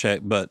background check,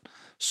 but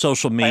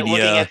social media. Like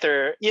looking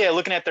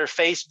at their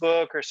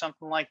Facebook or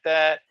something like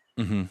that.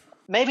 Mm-hmm.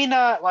 Maybe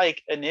not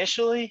like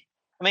initially.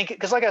 I mean,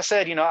 because like I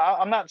said, you know,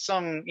 I'm not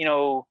some, you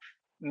know,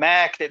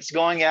 Mac that's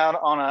going out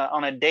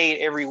on a date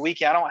every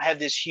weekend. I don't have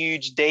this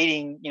huge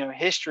dating, you know,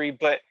 history.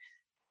 But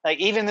like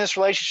even this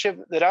relationship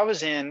that I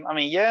was in, I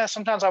mean, yeah,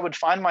 sometimes I would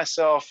find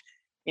myself,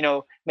 you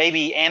know,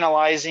 maybe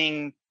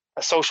analyzing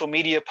a social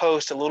media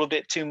post a little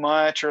bit too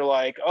much, or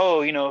like,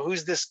 oh, you know,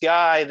 who's this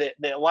guy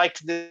that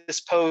liked this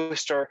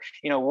post, or,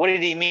 you know, what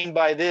did he mean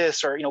by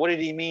this, or, you know, what did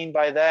he mean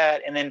by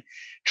that? And then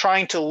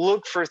trying to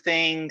look for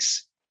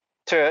things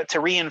to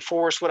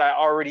reinforce what I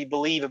already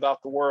believe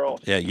about the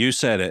world. Yeah, you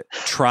said it.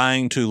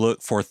 Trying to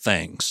look for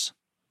things.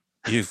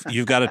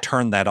 You've got to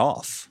turn that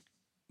off,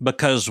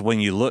 because when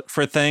you look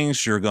for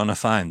things, you're going to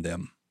find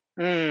them.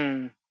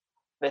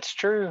 That's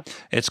true.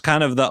 It's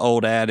kind of the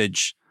old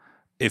adage,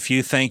 if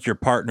you think your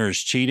partner is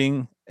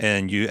cheating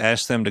and you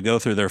ask them to go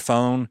through their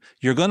phone,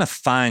 you're going to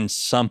find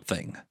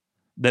something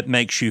that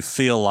makes you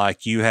feel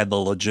like you had the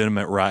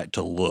legitimate right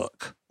to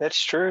look.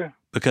 That's true.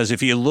 Because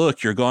if you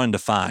look, you're going to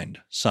find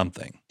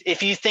something.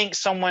 If you think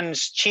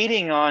someone's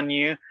cheating on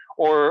you,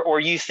 or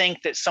you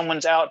think that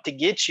someone's out to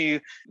get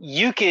you,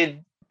 you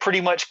could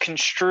pretty much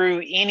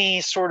construe any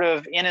sort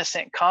of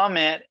innocent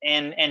comment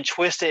and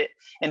twist it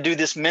and do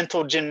this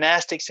mental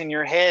gymnastics in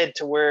your head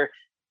to where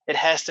it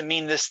has to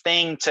mean this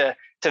thing to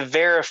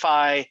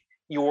verify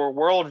your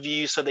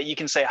worldview so that you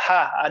can say,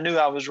 ha, I knew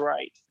I was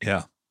right.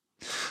 Yeah.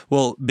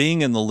 Well,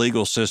 being in the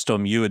legal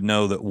system, you would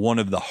know that one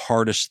of the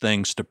hardest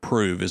things to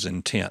prove is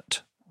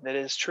intent. That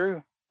is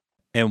true.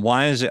 And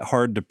why is it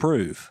hard to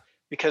prove?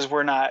 Because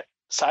we're not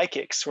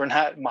psychics. We're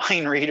not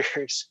mind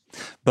readers.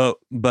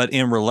 But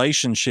in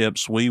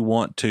relationships, we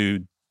want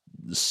to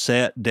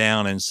sit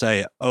down and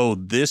say, oh,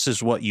 this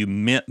is what you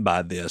meant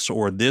by this,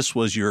 or this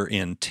was your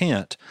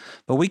intent.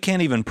 But we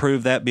can't even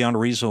prove that beyond a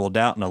reasonable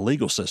doubt in a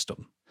legal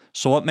system.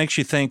 So what makes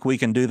you think we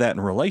can do that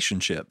in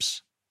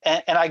relationships?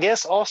 And I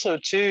guess also,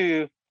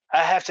 too,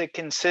 I have to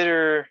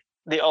consider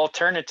the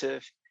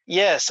alternative.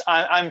 Yes,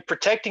 I'm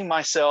protecting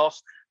myself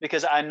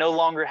because I no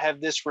longer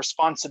have this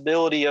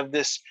responsibility of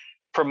this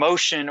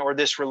promotion or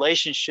this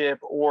relationship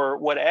or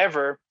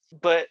whatever.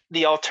 But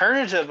the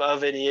alternative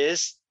of it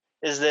is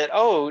that,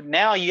 oh,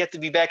 now you have to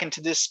be back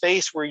into this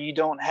space where you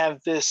don't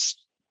have this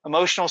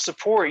emotional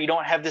support. You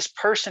don't have this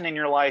person in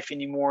your life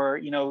anymore.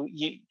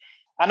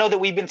 I know that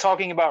we've been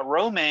talking about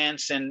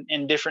romance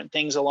and different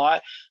things a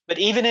lot, but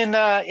even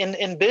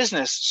in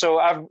business. So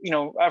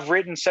I've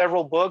written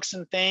several books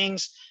and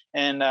things,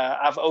 and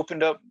I've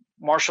opened up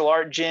martial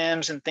art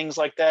gyms and things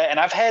like that. And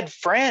I've had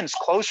friends,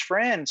 close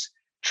friends,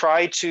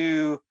 try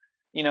to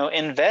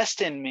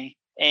invest in me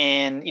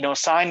and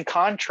sign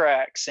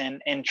contracts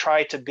and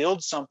try to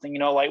build something.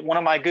 Like one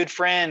of my good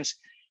friends,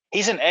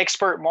 he's an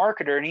expert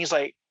marketer, and he's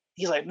like,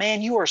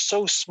 man, you are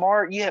so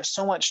smart. You have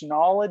so much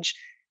knowledge.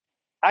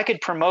 I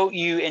could promote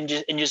you and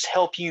just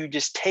help you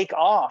just take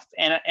off.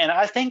 And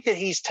I think that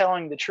he's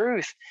telling the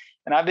truth.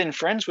 And I've been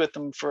friends with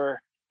him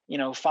for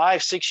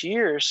 5-6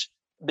 years.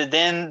 But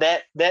then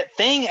that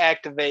thing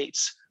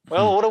activates.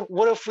 Well,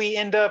 what if we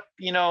end up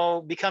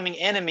becoming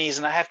enemies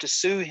and I have to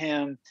sue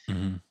him?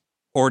 Mm-hmm.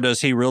 Or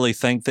does he really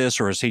think this,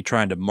 or is he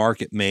trying to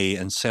market me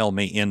and sell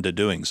me into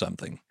doing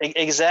something?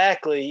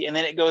 Exactly. And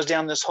then it goes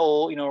down this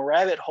whole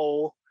rabbit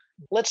hole.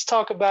 Let's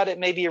talk about it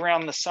maybe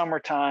around the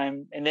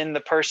summertime. And then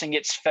the person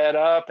gets fed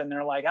up and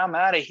they're like, I'm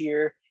out of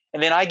here.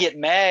 And then I get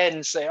mad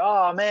and say,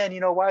 oh man,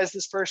 why is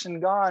this person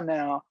gone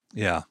now?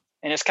 Yeah.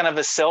 And it's kind of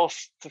a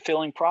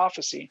self-fulfilling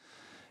prophecy.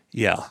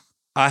 Yeah.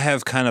 I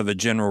have kind of a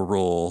general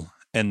rule,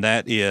 and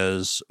that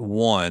is,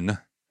 1,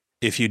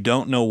 if you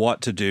don't know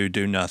what to do,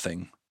 do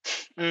nothing.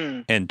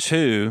 And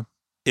 2,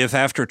 if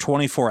after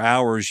 24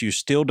 hours you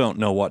still don't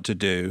know what to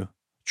do,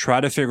 try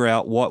to figure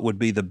out what would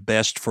be the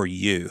best for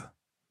you.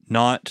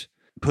 Not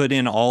put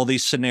in all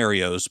these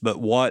scenarios, but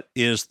what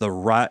is the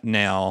right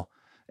now.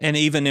 And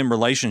even in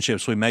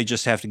relationships, we may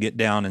just have to get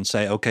down and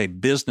say, okay,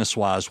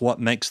 business-wise, what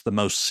makes the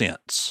most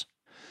sense?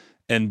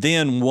 And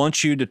then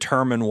once you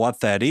determine what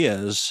that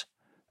is,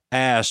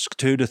 ask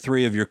 2 to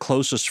 3 of your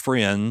closest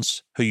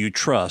friends who you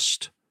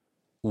trust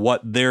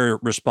what their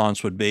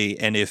response would be.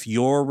 And if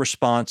your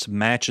response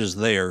matches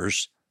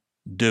theirs,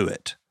 do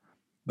it.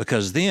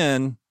 Because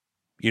then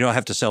you don't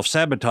have to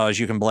self-sabotage.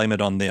 You can blame it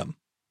on them.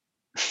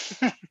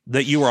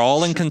 That you were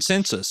all in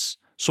consensus.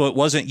 So it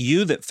wasn't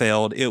you that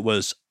failed. It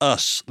was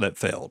us that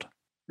failed.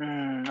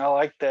 I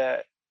like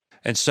that.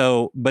 And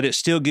so, but it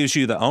still gives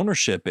you the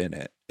ownership in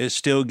it. It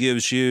still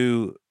gives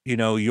you,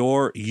 you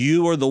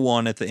are the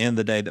one at the end of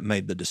the day that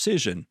made the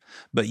decision,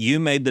 but you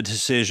made the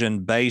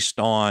decision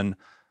based on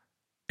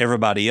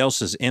everybody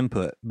else's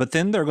input. But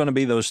then there are going to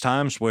be those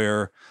times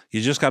where you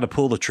just got to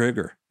pull the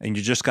trigger and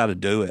you just got to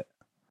do it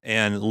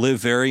and live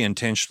very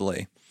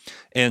intentionally.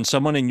 And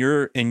someone in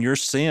your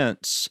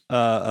sense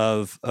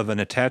of an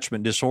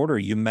attachment disorder,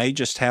 you may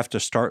just have to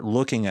start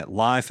looking at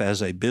life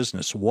as a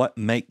business. What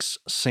makes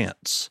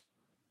sense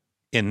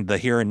in the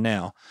here and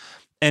now?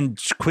 And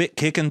quit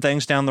kicking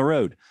things down the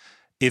road.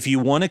 If you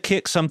want to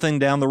kick something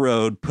down the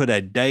road, put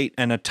a date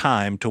and a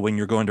time to when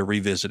you're going to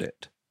revisit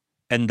it.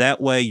 And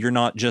that way you're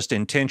not just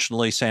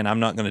intentionally saying, I'm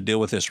not going to deal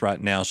with this right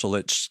now, so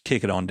let's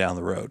kick it on down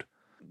the road.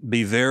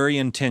 Be very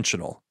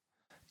intentional.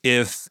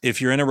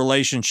 If you're in a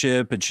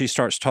relationship and she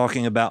starts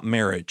talking about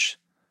marriage,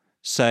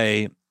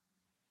 say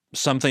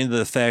something to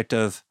the effect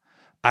of,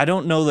 I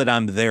don't know that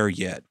I'm there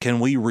yet. Can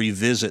we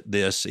revisit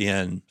this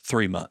in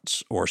 3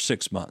 months or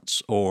 6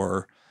 months?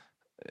 Or,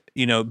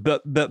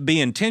 but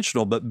be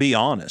intentional, but be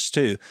honest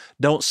too.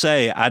 Don't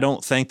say, I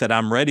don't think that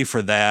I'm ready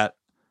for that.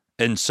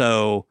 And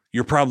so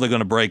you're probably going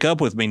to break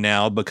up with me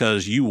now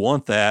because you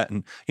want that.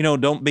 And,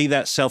 don't be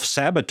that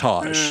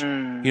self-sabotage.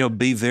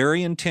 Be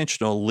very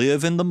intentional,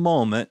 live in the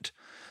moment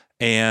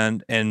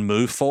and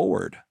move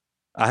forward.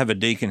 I have a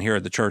deacon here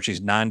at the church.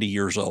 He's 90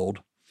 years old.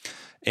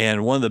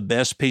 And one of the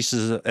best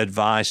pieces of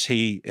advice,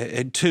 he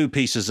had 2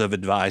 pieces of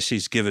advice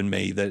he's given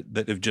me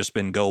that have just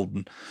been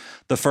golden.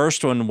 The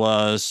first one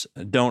was,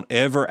 don't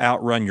ever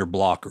outrun your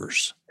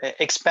blockers.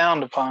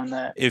 Expound upon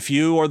that. If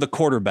you are the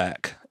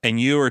quarterback and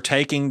you are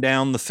taking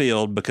down the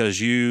field because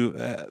you,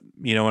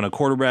 in a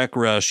quarterback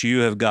rush, you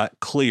have got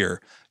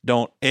clear,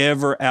 don't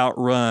ever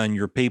outrun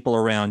your people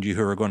around you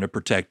who are going to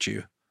protect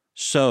you.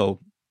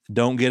 So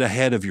don't get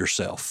ahead of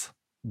yourself.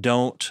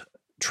 Don't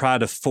try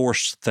to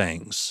force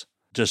things.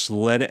 Just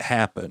let it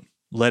happen.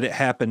 Let it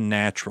happen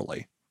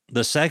naturally.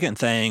 The second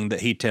thing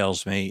that he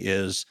tells me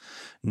is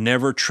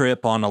never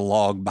trip on a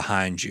log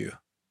behind you.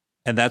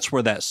 And that's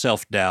where that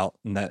self-doubt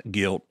and that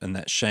guilt and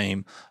that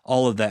shame,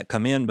 all of that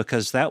come in,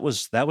 because that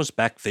was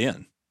back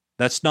then.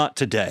 That's not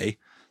today.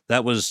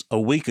 That was a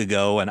week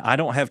ago, and I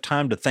don't have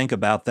time to think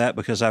about that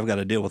because I've got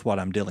to deal with what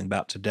I'm dealing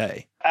about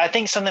today. I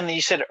think something that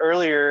you said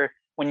earlier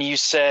when you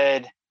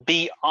said,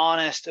 be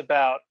honest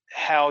about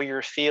how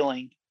you're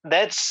feeling.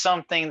 That's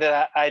something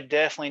that I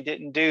definitely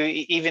didn't do,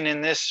 even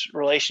in this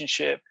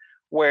relationship,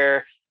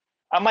 where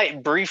I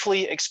might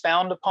briefly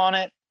expound upon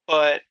it,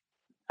 but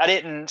I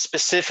didn't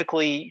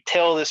specifically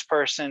tell this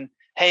person,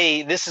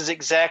 hey, this is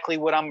exactly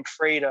what I'm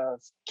afraid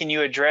of. Can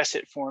you address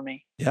it for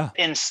me? Yeah.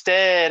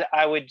 Instead,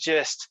 I would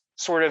just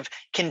sort of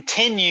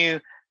continue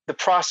the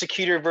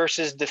prosecutor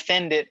versus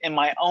defendant in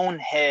my own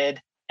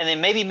head, and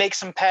then maybe make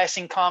some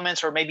passing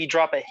comments or maybe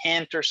drop a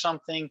hint or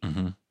something,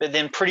 Mm-hmm. but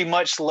then pretty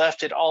much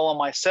left it all on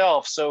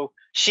myself. So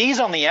she's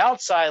on the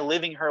outside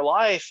living her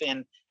life,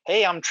 and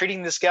hey, I'm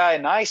treating this guy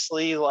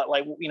nicely,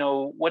 like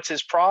what's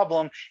his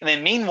problem? And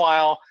then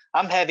meanwhile,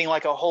 I'm having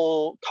like a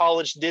whole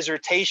college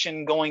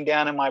dissertation going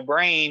down in my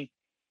brain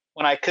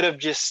when I could have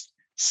just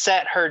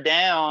sat her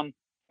down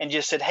and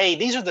just said, hey,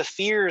 these are the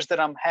fears that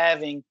I'm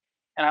having,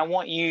 and I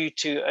want you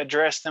to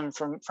address them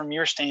from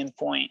your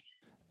standpoint.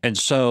 And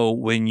so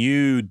when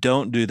you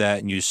don't do that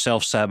and you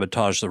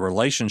self-sabotage the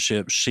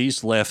relationship,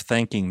 she's left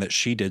thinking that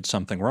she did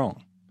something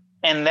wrong.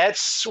 And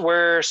that's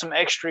where some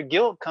extra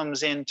guilt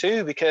comes in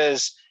too,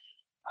 because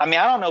I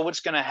don't know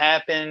what's going to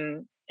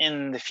happen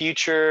in the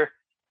future.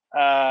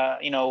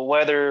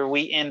 Whether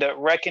we end up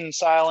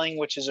reconciling,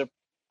 which is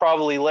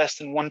probably less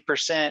than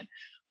 1%,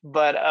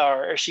 but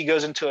or she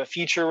goes into a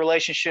future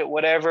relationship,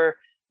 whatever.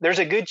 There's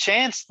a good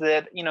chance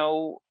that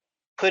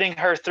putting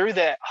her through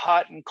that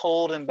hot and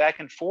cold and back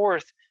and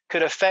forth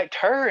could affect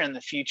her in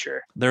the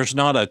future. There's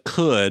not a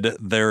could,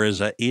 there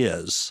is a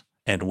is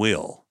and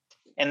will.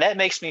 And that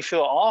makes me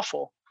feel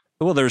awful.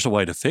 Well, there's a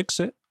way to fix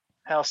it.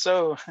 How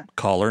so?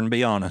 Call her and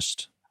be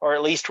honest. Or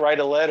at least write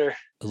a letter.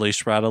 At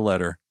least write a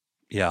letter.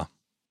 Yeah.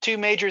 Two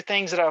major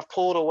things that I've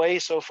pulled away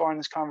so far in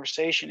this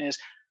conversation is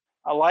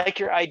I like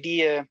your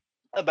idea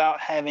about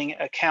having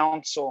a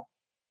counsel.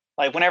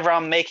 Like whenever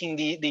I'm making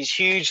these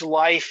huge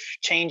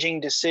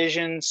life-changing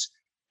decisions,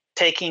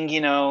 taking,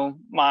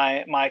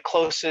 my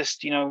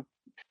closest,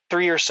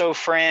 3 or so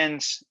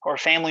friends or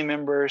family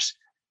members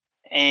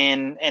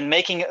and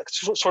making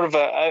sort of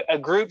a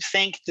group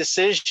think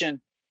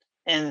decision.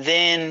 And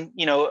then,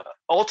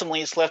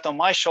 ultimately it's left on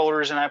my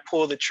shoulders and I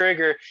pull the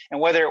trigger, and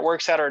whether it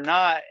works out or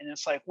not. And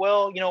it's like,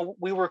 well,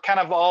 we were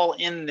kind of all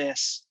in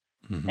this.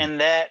 Mm-hmm.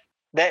 And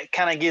that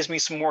kind of gives me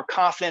some more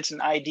confidence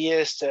and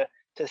ideas to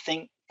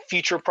think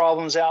future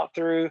problems out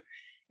through.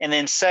 And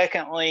then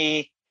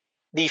secondly,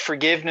 the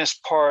forgiveness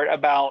part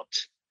about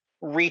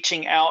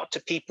reaching out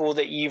to people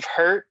that you've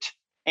hurt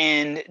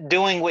and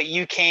doing what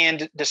you can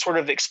to sort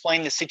of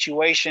explain the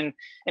situation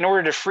in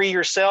order to free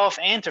yourself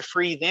and to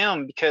free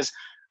them, because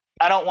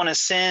I don't want to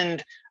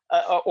send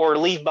or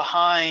leave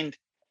behind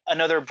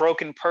another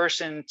broken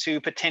person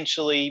to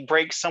potentially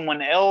break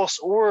someone else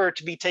or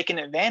to be taken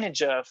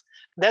advantage of.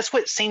 That's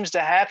what seems to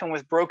happen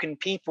with broken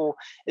people,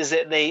 is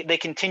that they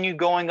continue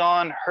going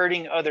on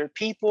hurting other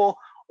people,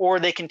 or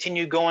they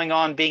continue going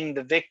on being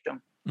the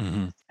victim.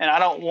 Mm-hmm. And I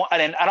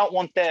don't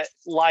want that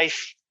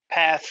life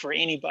path for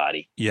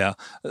anybody. Yeah.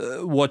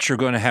 What you're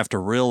going to have to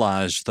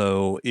realize,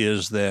 though,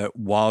 is that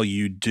while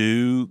you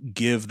do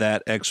give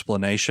that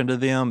explanation to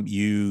them,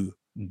 you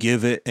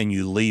give it and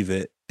you leave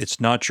it.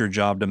 It's not your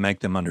job to make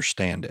them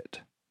understand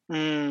it.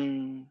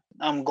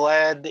 I'm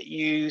glad that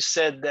you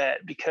said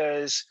that,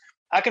 because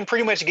I can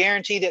pretty much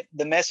guarantee that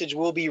the message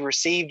will be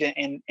received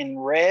and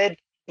read,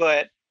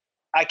 but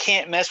I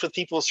can't mess with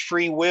people's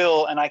free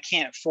will, and I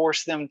can't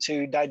force them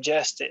to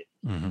digest it.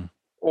 Mm-hmm.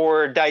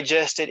 Or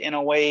digest it in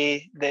a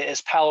way that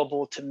is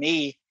palatable to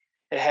me.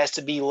 It has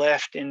to be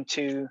left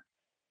into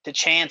the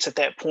chance at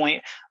that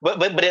point.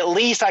 But at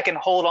least I can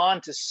hold on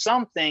to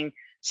something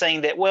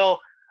saying that, well,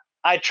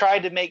 I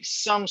tried to make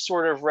some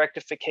sort of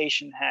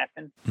rectification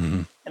happen.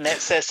 Mm-hmm. And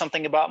that says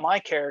something about my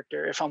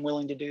character if I'm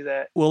willing to do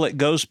that. Well, it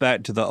goes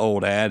back to the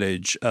old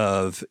adage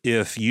of,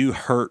 if you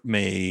hurt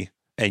me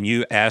and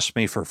you ask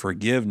me for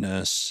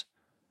forgiveness,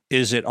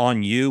 is it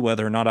on you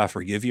whether or not I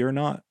forgive you or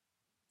not?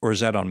 Or is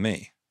that on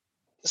me?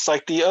 It's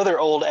like the other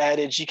old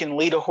adage, you can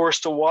lead a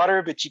horse to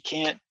water, but you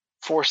can't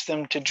force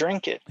them to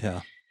drink it. Yeah.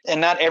 And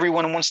not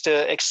everyone wants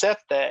to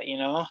accept that,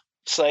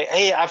 It's like,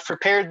 hey, I've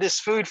prepared this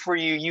food for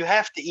you. You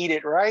have to eat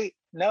it, right?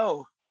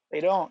 No, they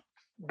don't.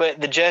 But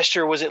the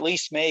gesture was at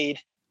least made.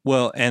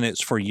 Well, and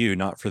it's for you,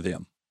 not for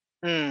them.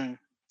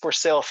 For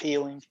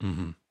self-healing.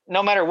 Mm-hmm.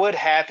 No matter what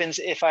happens,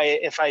 if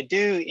I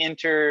do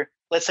enter,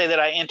 let's say that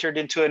I entered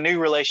into a new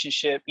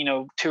relationship,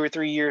 2 or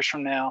 3 years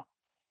from now,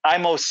 I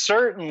most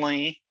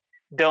certainly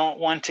don't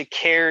want to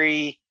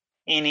carry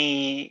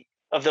any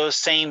of those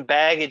same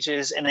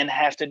baggages and then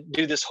have to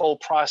do this whole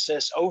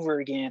process over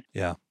again.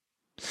 Yeah.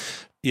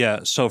 Yeah.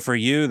 So for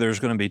you,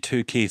 there's going to be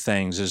two key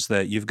things, is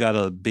that you've got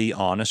to be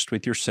honest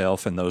with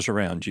yourself and those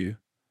around you,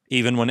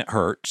 even when it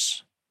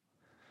hurts.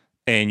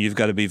 And you've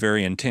got to be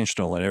very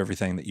intentional in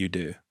everything that you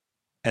do.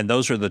 And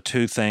those are the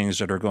two things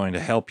that are going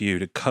to help you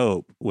to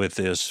cope with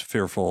this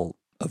fearful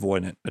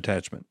avoidant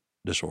attachment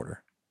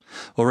disorder.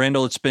 Well,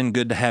 Randall, it's been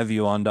good to have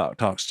you on Doc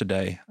Talks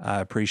today.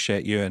 I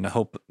appreciate you, and I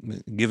hope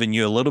giving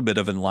you a little bit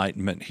of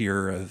enlightenment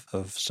here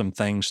of some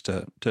things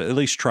to at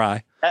least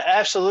try.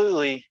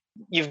 Absolutely.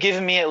 You've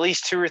given me at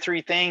least 2 or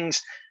 3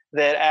 things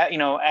that,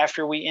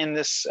 after we end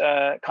this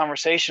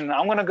conversation,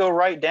 I'm going to go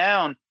write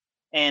down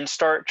and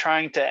start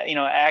trying to,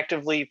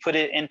 actively put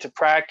it into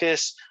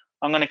practice.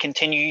 I'm going to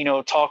continue,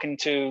 talking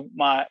to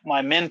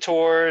my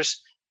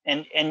mentors,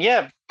 and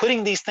yeah,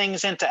 putting these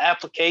things into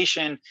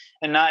application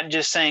and not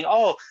just saying,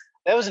 oh,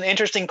 that was an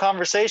interesting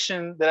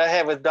conversation that I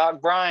had with Doc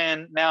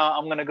Brian. Now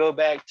I'm going to go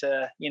back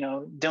to,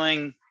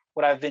 doing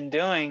what I've been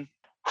doing.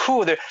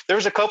 Whew, there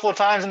was a couple of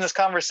times in this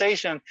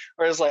conversation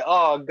where it's like,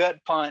 oh, gut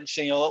punch,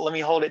 let me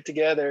hold it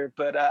together.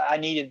 But I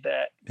needed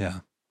that. Yeah.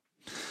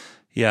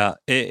 Yeah,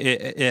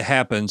 it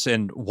happens.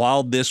 And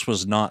while this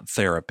was not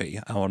therapy,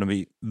 I want to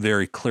be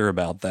very clear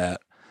about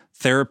that.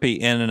 Therapy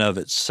in and of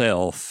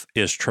itself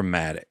is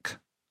traumatic.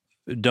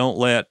 Don't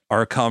let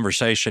our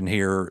conversation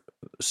here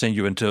send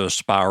you into a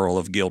spiral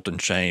of guilt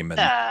and shame and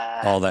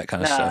all that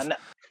kind of stuff.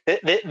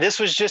 This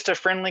was just a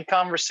friendly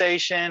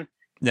conversation.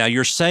 Now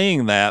you're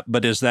saying that,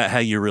 but is that how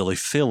you really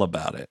feel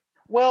about it?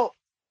 Well,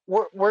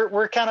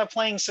 we're kind of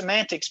playing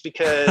semantics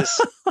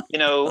because,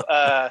 and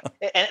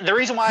the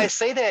reason why I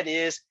say that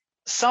is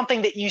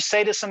something that you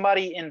say to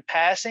somebody in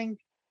passing.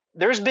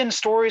 There's been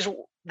stories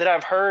that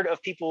I've heard of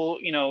people,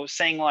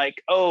 saying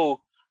like, oh,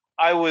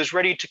 I was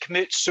ready to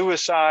commit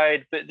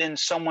suicide, but then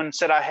someone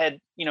said I had,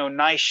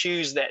 nice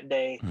shoes that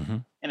day,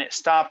 and it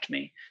stopped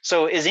me.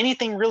 So is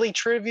anything really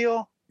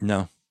trivial?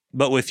 No.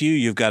 But with you,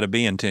 you've got to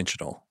be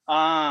intentional.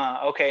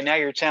 Okay. Now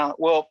you're telling.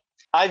 Well,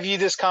 I view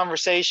this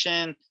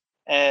conversation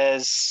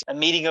as a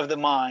meeting of the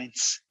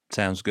minds.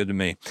 Sounds good to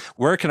me.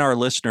 Where can our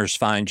listeners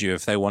find you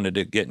if they wanted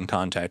to get in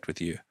contact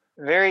with you?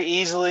 Very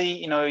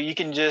easily, you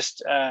can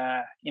just,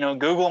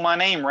 Google my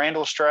name,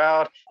 Randall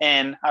Stroud,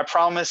 and I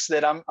promise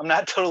that I'm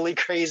not totally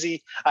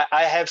crazy.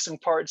 I have some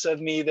parts of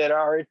me that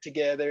are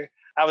together.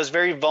 I was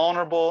very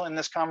vulnerable in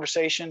this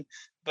conversation,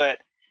 but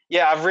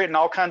yeah, I've written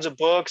all kinds of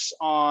books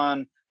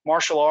on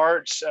martial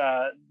arts,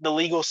 the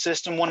legal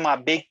system. One of my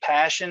big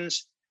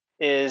passions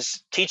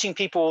is teaching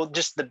people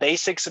just the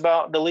basics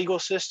about the legal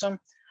system.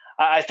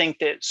 I think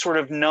that sort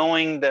of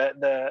knowing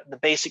the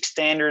basic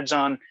standards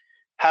on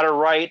how to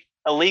write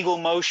a legal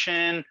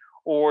motion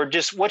or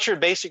just what your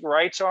basic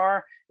rights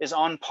are is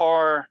on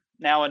par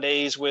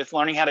nowadays with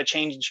learning how to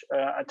change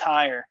a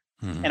tire.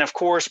 And of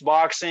course,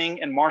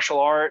 boxing and martial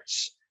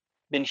arts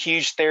been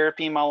huge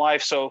therapy in my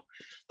life. So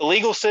the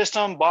legal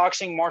system,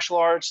 boxing, martial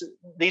arts,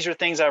 these are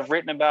things I've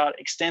written about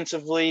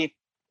extensively.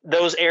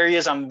 Those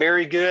areas I'm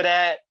very good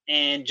at.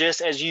 And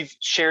just as you've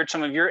shared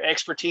some of your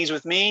expertise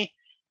with me,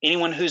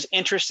 anyone who's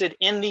interested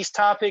in these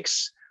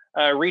topics,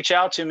 reach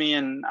out to me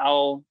and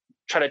I'll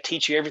try to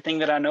teach you everything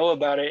that I know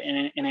about it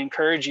and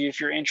encourage you if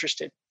you're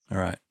interested. All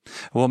right.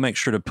 We'll make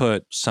sure to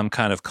put some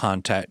kind of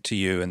contact to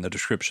you in the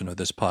description of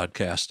this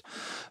podcast.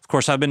 Of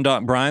course, I've been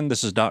Doc Brian.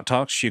 This is Doc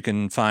Talks. You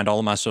can find all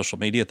of my social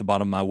media at the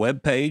bottom of my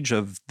webpage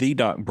of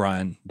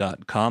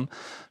thedocbrian.com.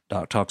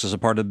 Doc Talks is a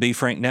part of the Be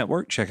Frank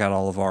Network. Check out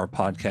all of our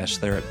podcasts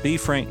there at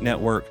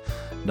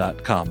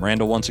befranknetwork.com.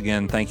 Randall, once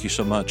again, thank you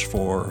so much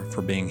for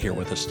being here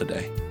with us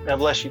today. God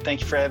bless you. Thank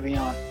you for having me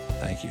on.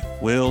 Thank you.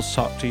 We'll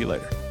talk to you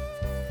later.